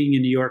 being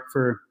in New York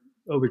for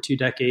over 2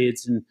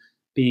 decades and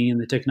being in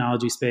the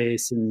technology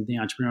space and the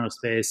entrepreneurial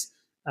space.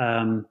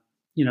 Um,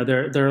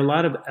 there are a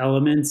lot of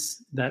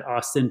elements that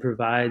Austin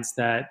provides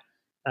that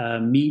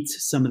meet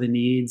some of the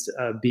needs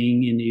of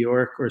being in New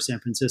York or San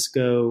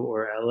Francisco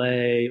or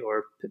LA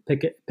or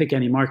pick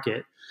any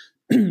market,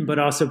 but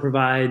also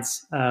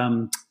provides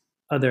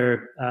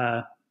other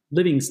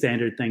living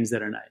standard things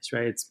that are nice.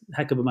 Right? It's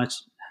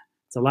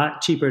a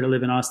lot cheaper to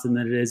live in Austin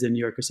than it is in New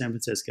York or San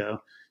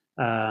Francisco.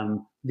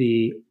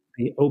 The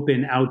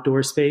open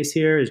outdoor space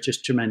here is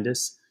just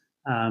tremendous.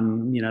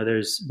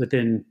 There's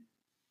within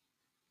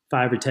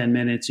 5 or 10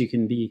 minutes you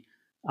can be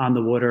on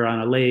the water, on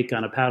a lake,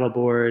 on a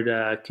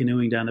paddleboard,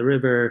 canoeing down the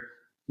river.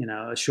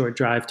 A short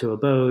drive to a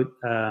boat.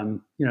 A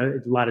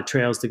lot of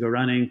trails to go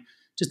running.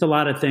 Just a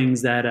lot of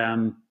things that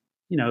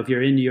if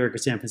you're in New York or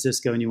San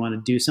Francisco and you want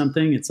to do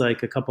something, it's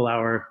like a couple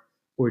hour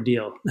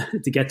ordeal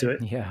to get to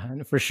it.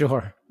 Yeah, for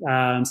sure.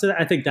 So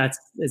I think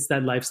it's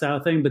that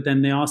lifestyle thing. But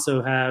then they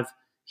also have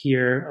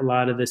here a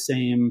lot of the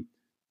same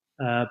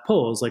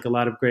pulls, like a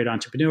lot of great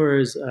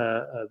entrepreneurs,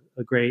 a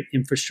great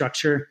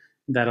infrastructure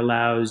that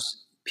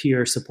allows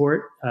peer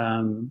support,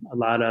 a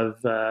lot of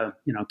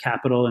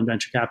capital and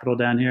venture capital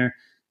down here,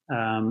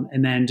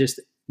 and then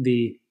just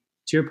to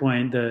your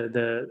point,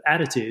 the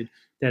attitude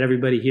that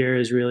everybody here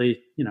is really,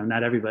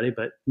 not everybody,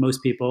 but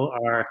most people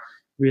are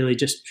really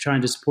just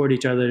trying to support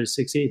each other to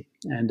succeed.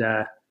 And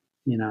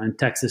and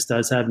Texas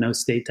does have no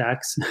state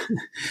tax,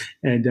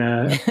 and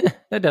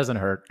That doesn't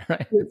hurt,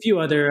 right? a few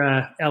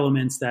other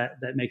elements that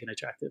make it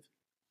attractive.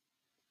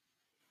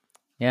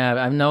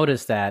 Yeah, I've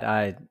noticed that.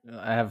 I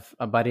have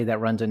a buddy that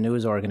runs a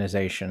news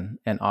organization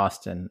in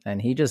Austin,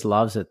 and he just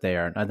loves it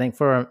there. And I think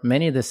for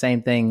many of the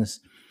same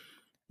things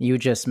you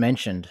just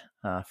mentioned,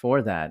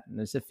 for that,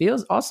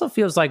 it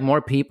feels like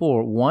more people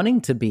are wanting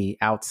to be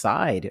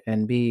outside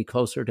and be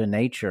closer to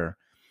nature.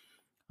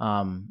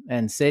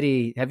 And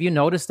city, have you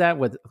noticed that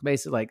with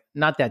basically like,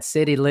 not that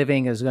city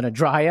living is going to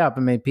dry up. I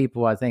mean,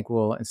 people I think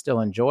will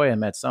still enjoy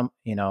them at some,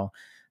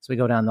 as we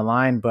go down the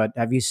line, but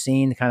have you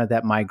seen kind of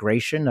that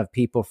migration of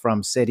people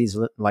from cities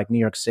like New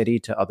York City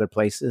to other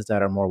places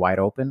that are more wide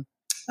open?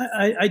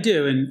 I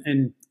do,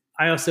 and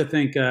I also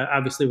think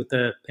obviously with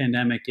the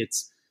pandemic,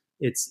 it's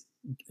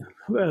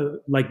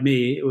like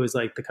me, it was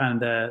like the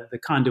kind of the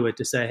conduit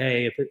to say,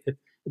 hey, if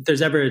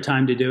there's ever a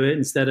time to do it,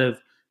 instead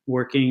of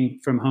working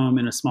from home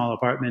in a small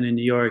apartment in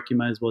New York, you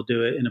might as well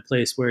do it in a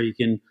place where you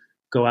can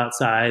go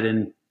outside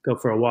and go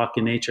for a walk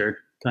in nature,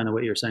 kind of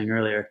what you were saying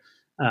earlier.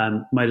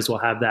 Might as well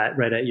have that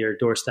right at your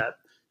doorstep.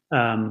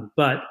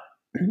 But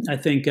I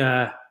think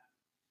the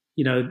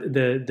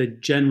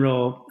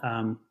general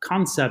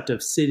concept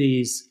of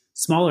cities,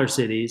 smaller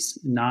cities,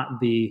 not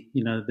the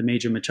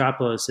major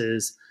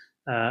metropolises,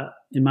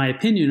 in my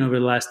opinion, over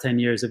the last 10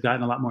 years have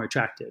gotten a lot more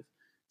attractive.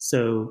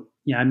 So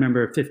I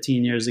remember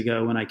 15 years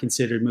ago when I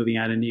considered moving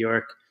out of New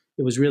York,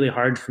 it was really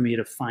hard for me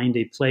to find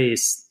a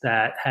place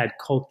that had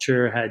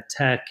culture, had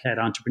tech, had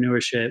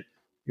entrepreneurship.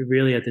 It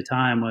really at the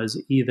time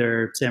was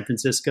either San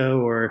Francisco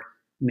or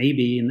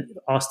maybe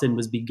Austin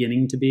was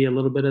beginning to be a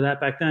little bit of that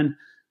back then.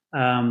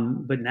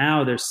 But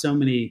now there's so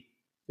many,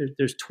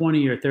 there's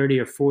 20 or 30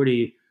 or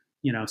 40,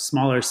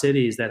 smaller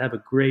cities that have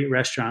a great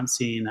restaurant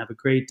scene, have a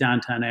great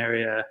downtown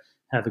area,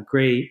 have a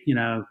great,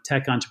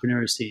 tech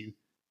entrepreneur scene.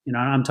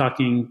 I'm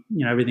talking,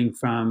 everything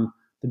from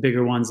the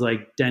bigger ones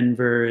like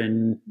Denver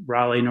and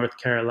Raleigh, North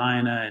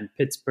Carolina, and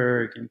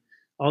Pittsburgh, and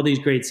all these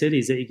great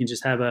cities that you can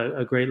just have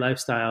a great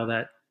lifestyle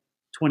that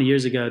 20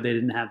 years ago they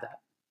didn't have that.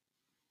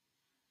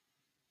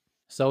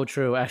 So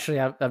true. Actually,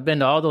 I've been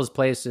to all those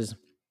places,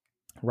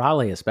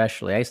 Raleigh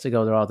especially. I used to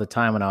go there all the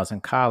time when I was in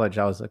college.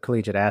 I was a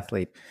collegiate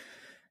athlete.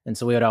 And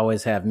so we would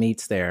always have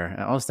meets there. And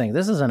I was thinking,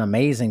 this is an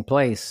amazing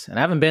place. And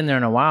I haven't been there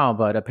in a while,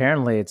 but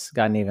apparently it's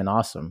gotten even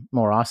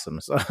more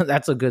awesome. So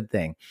that's a good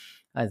thing,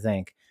 I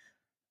think.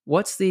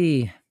 This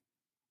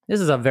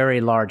is a very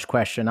large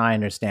question, I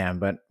understand,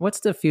 but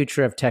what's the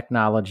future of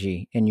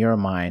technology in your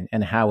mind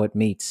and how it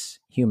meets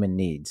human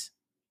needs?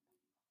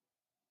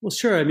 Well,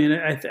 sure. I mean,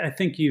 I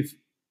think you've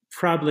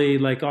probably,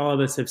 like all of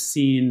us, have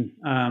seen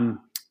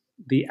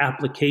the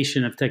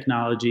application of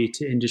technology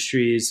to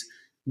industries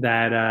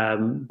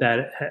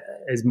that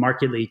is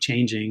markedly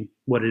changing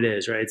what it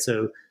is, right?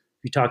 So if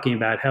you're talking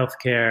about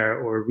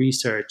healthcare or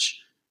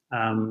research,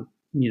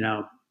 you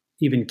know,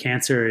 even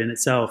cancer in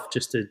itself,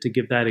 just to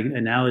give that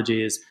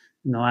analogy, is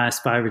in the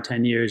last 5 or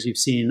 10 years, you've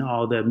seen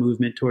all the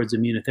movement towards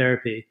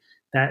immunotherapy.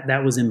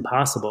 That was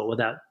impossible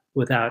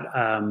without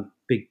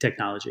big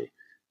technology.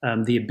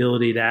 The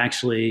ability to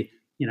actually,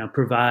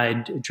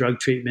 provide drug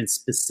treatments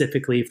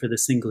specifically for the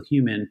single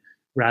human,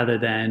 rather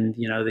than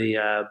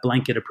the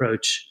blanket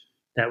approach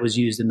that was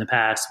used in the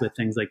past with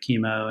things like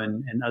chemo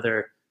and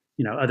other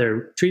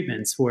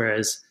treatments.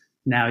 Whereas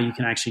now you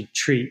can actually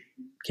treat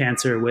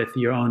cancer with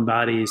your own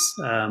body's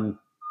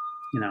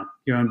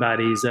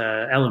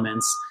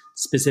elements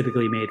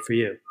specifically made for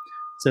you.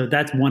 So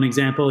that's one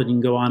example. And you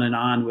can go on and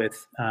on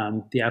with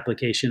the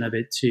application of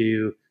it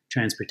to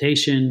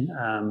transportation.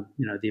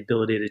 The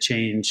ability to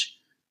change,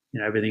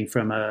 everything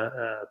from a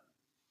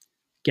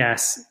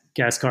gas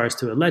cars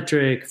to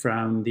electric,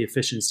 from the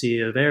efficiency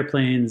of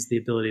airplanes, the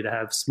ability to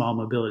have small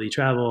mobility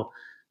travel.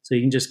 So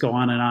you can just go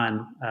on and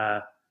on.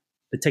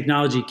 The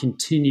technology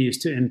continues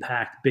to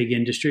impact big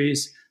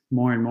industries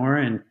more and more,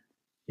 and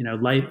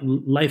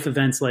life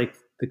events like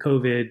the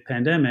COVID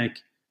pandemic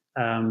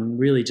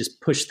really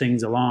just push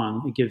things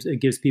along. It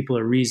gives people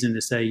a reason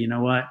to say, you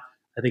know what,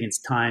 I think it's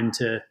time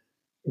to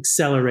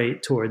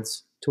accelerate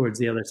towards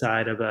the other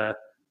side of a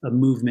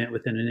movement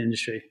within an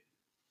industry.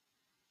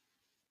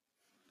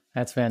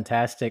 That's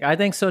fantastic. I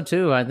think so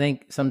too. I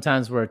think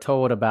sometimes we're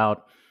told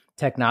about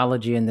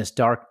technology in this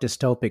dark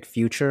dystopic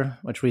future,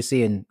 which we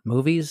see in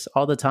movies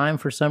all the time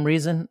for some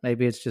reason.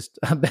 Maybe it's just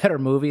a better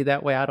movie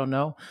that way. I don't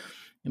know.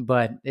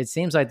 But it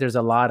seems like there's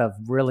a lot of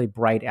really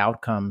bright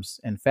outcomes,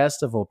 and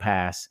Festival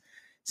Pass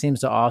seems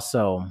to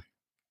also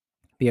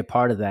be a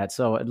part of that.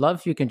 So I'd love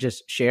if you can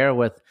just share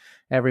with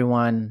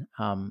everyone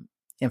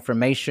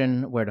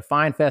information, where to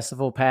find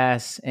Festival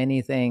Pass,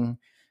 anything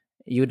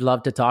you'd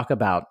love to talk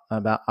about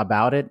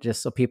it,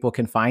 just so people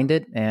can find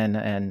it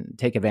and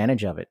take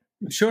advantage of it.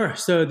 Sure.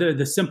 So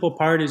the simple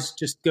part is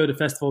just go to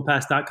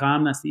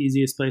festivalpass.com. That's the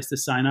easiest place to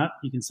sign up.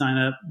 You can sign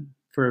up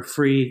for a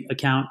free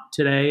account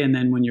today, and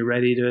then when you're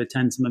ready to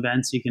attend some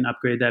events, you can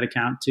upgrade that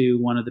account to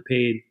one of the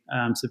paid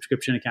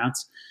subscription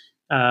accounts.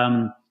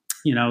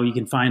 You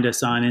can find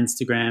us on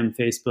Instagram,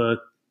 Facebook.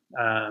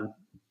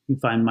 You can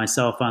find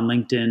myself on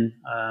LinkedIn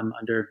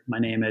under my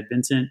name, Ed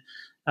Vincent.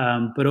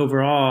 But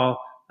overall,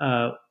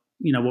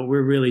 what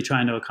we're really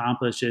trying to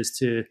accomplish is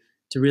to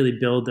really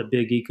build a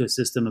big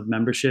ecosystem of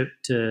membership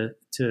to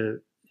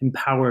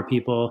empower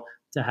people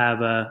to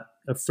have a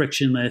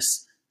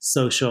frictionless,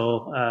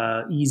 social,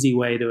 easy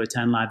way to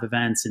attend live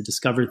events and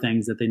discover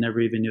things that they never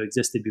even knew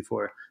existed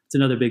before. It's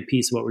another big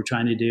piece of what we're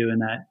trying to do in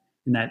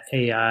that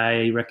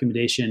AI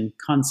recommendation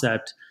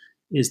concept,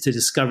 is to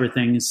discover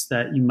things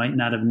that you might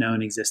not have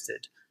known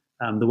existed,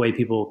 the way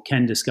people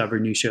can discover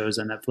new shows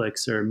on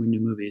Netflix or new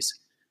movies.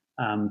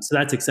 So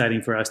that's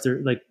exciting for us.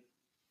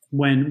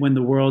 When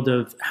the world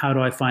of how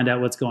do I find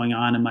out what's going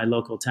on in my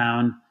local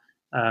town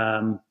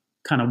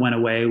kind of went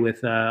away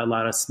with a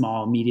lot of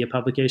small media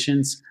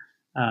publications.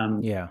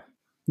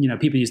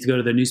 People used to go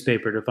to the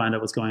newspaper to find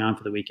out what's going on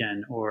for the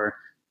weekend, or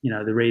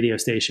the radio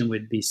station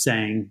would be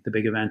saying the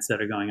big events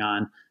that are going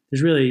on.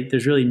 There's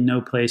really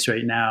no place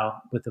right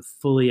now with a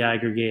fully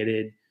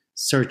aggregated,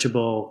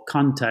 searchable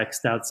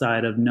context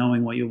outside of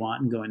knowing what you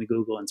want and going to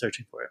Google and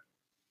searching for it.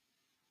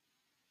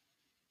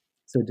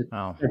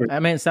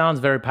 It sounds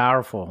very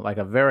powerful, like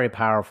a very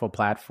powerful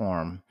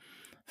platform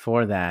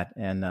for that.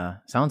 And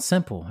sounds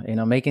simple.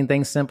 Making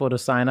things simple to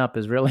sign up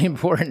is really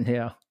important.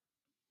 Yeah.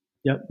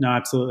 Yep. No,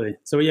 absolutely.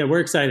 So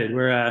we're excited.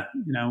 We're,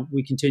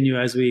 we continue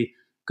as we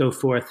go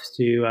forth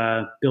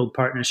to build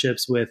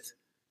partnerships with,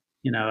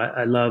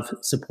 I love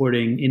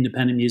supporting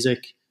independent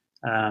music.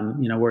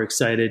 We're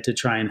excited to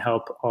try and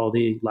help all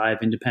the live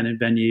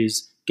independent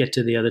venues get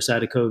to the other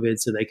side of COVID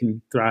so they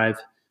can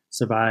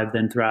survive,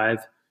 then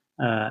thrive.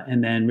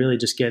 And then really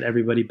just get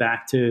everybody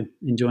back to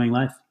enjoying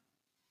life.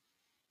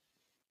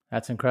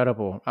 That's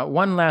incredible.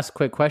 One last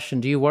quick question.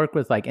 Do you work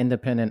with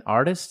independent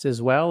artists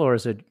as well, or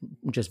is it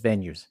just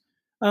venues?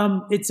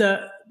 I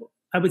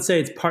would say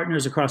it's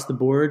partners across the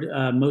board.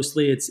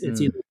 Mostly it's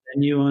either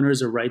venue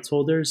owners or rights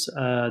holders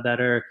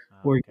that are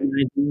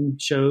organizing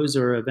shows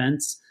or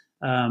events.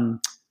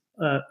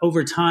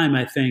 Over time,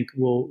 I think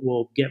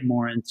we'll get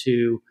more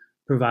into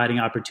providing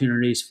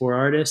opportunities for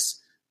artists.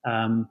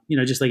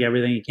 Just like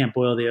everything, you can't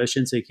boil the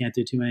ocean, so you can't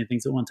do too many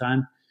things at one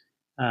time.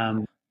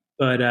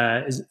 But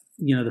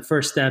the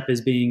first step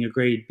is being a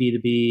great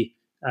B2B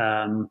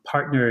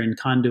partner and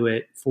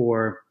conduit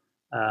for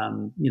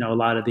a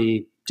lot of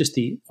the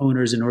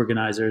owners and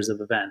organizers of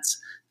events,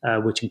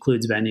 which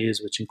includes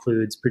venues, which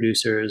includes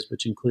producers,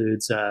 which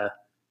includes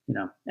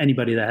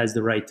anybody that has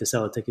the right to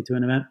sell a ticket to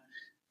an event.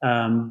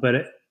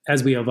 But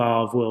as we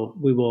evolve,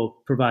 we will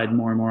provide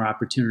more and more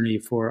opportunity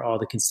for all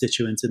the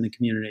constituents in the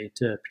community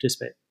to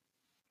participate.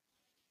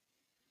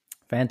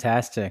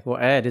 Fantastic. Well,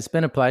 Ed, it's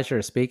been a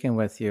pleasure speaking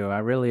with you. I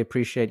really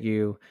appreciate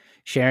you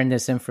sharing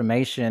this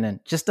information,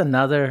 and just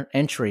another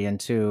entry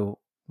into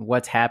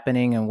what's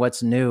happening and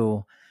what's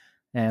new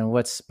and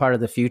what's part of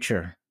the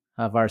future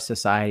of our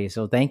society.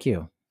 So thank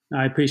you.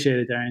 I appreciate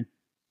it, Darian.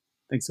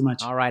 Thanks so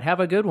much. All right. Have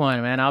a good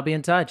one, man. I'll be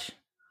in touch.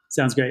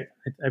 Sounds great.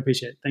 I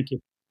appreciate it. Thank you.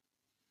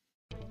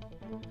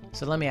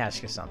 So let me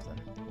ask you something.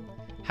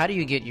 How do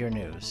you get your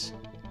news?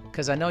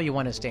 Because I know you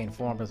want to stay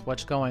informed with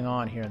what's going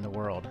on here in the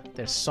world.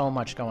 There's so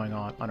much going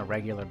on a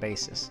regular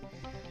basis.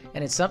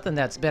 And it's something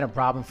that's been a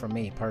problem for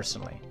me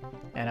personally.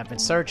 And I've been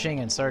searching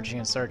and searching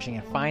and searching,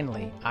 and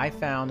finally I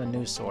found a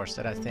news source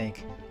that I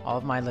think all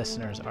of my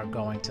listeners are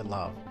going to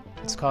love.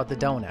 It's called The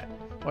Donut,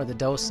 or the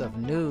dose of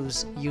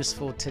news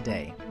useful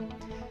today.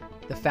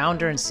 The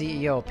founder and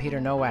CEO, Peter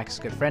Nowak, is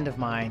a good friend of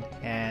mine,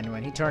 and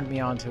when he turned me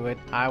on to it,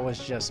 I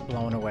was just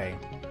blown away.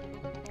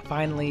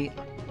 Finally,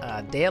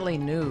 a daily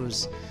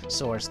news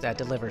source that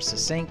delivers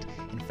succinct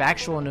and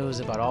factual news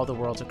about all the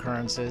world's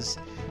occurrences,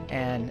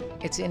 and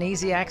it's an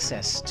easy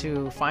access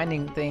to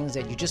finding things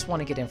that you just want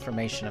to get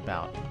information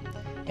about.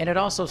 And it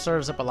also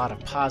serves up a lot of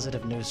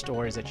positive news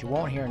stories that you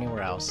won't hear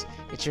anywhere else.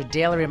 It's your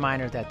daily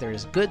reminder that there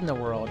is good in the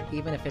world,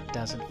 even if it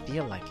doesn't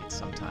feel like it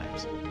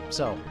sometimes.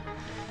 So,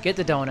 get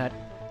the donut,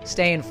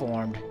 stay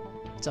informed.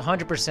 It's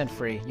 100%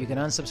 free. You can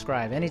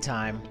unsubscribe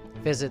anytime.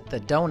 Visit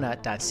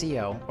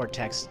thedonut.co or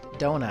text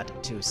donut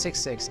to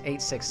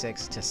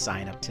 66866 to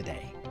sign up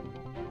today.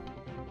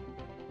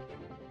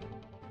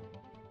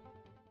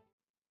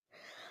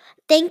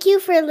 Thank you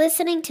for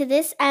listening to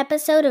this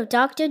episode of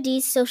Dr.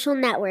 D's Social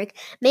Network.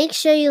 Make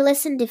sure you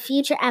listen to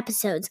future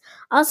episodes.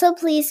 Also,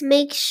 please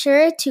make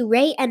sure to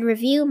rate and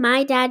review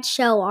My Dad's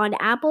Show on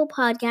Apple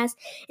Podcasts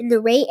in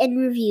the rate and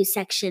review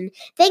section.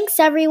 Thanks,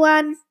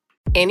 everyone.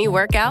 Any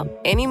workout,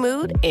 any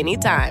mood,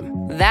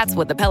 anytime. That's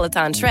what the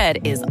Peloton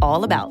Tread is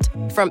all about.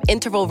 From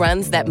interval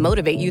runs that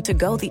motivate you to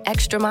go the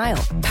extra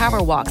mile,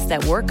 power walks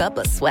that work up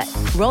a sweat,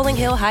 rolling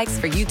hill hikes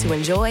for you to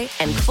enjoy,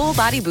 and full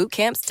body boot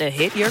camps to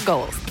hit your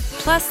goals.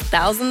 Plus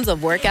thousands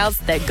of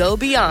workouts that go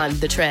beyond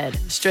the tread.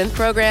 Strength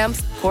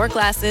programs, core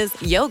classes,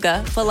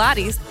 yoga,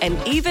 Pilates,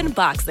 and even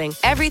boxing.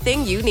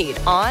 Everything you need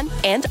on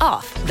and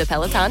off the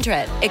Peloton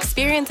Tread.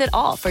 Experience it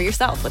all for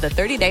yourself with a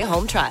 30-day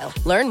home trial.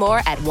 Learn more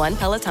at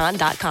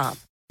onepeloton.com.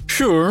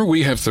 Sure,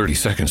 we have 30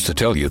 seconds to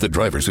tell you that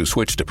drivers who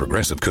switch to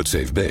Progressive could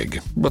save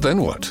big. But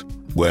then what?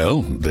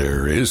 Well,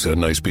 there is a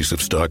nice piece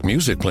of stock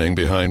music playing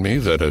behind me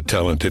that a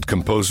talented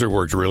composer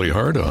worked really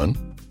hard on.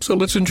 So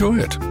let's enjoy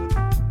it.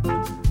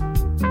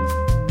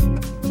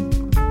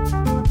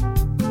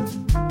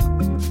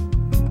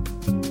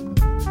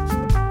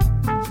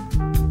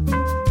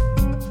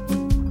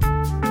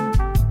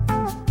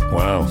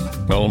 Wow,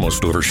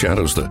 almost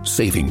overshadows the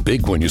saving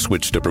big when you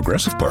switch to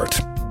Progressive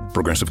part.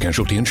 Progressive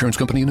Casualty Insurance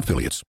Company and Affiliates.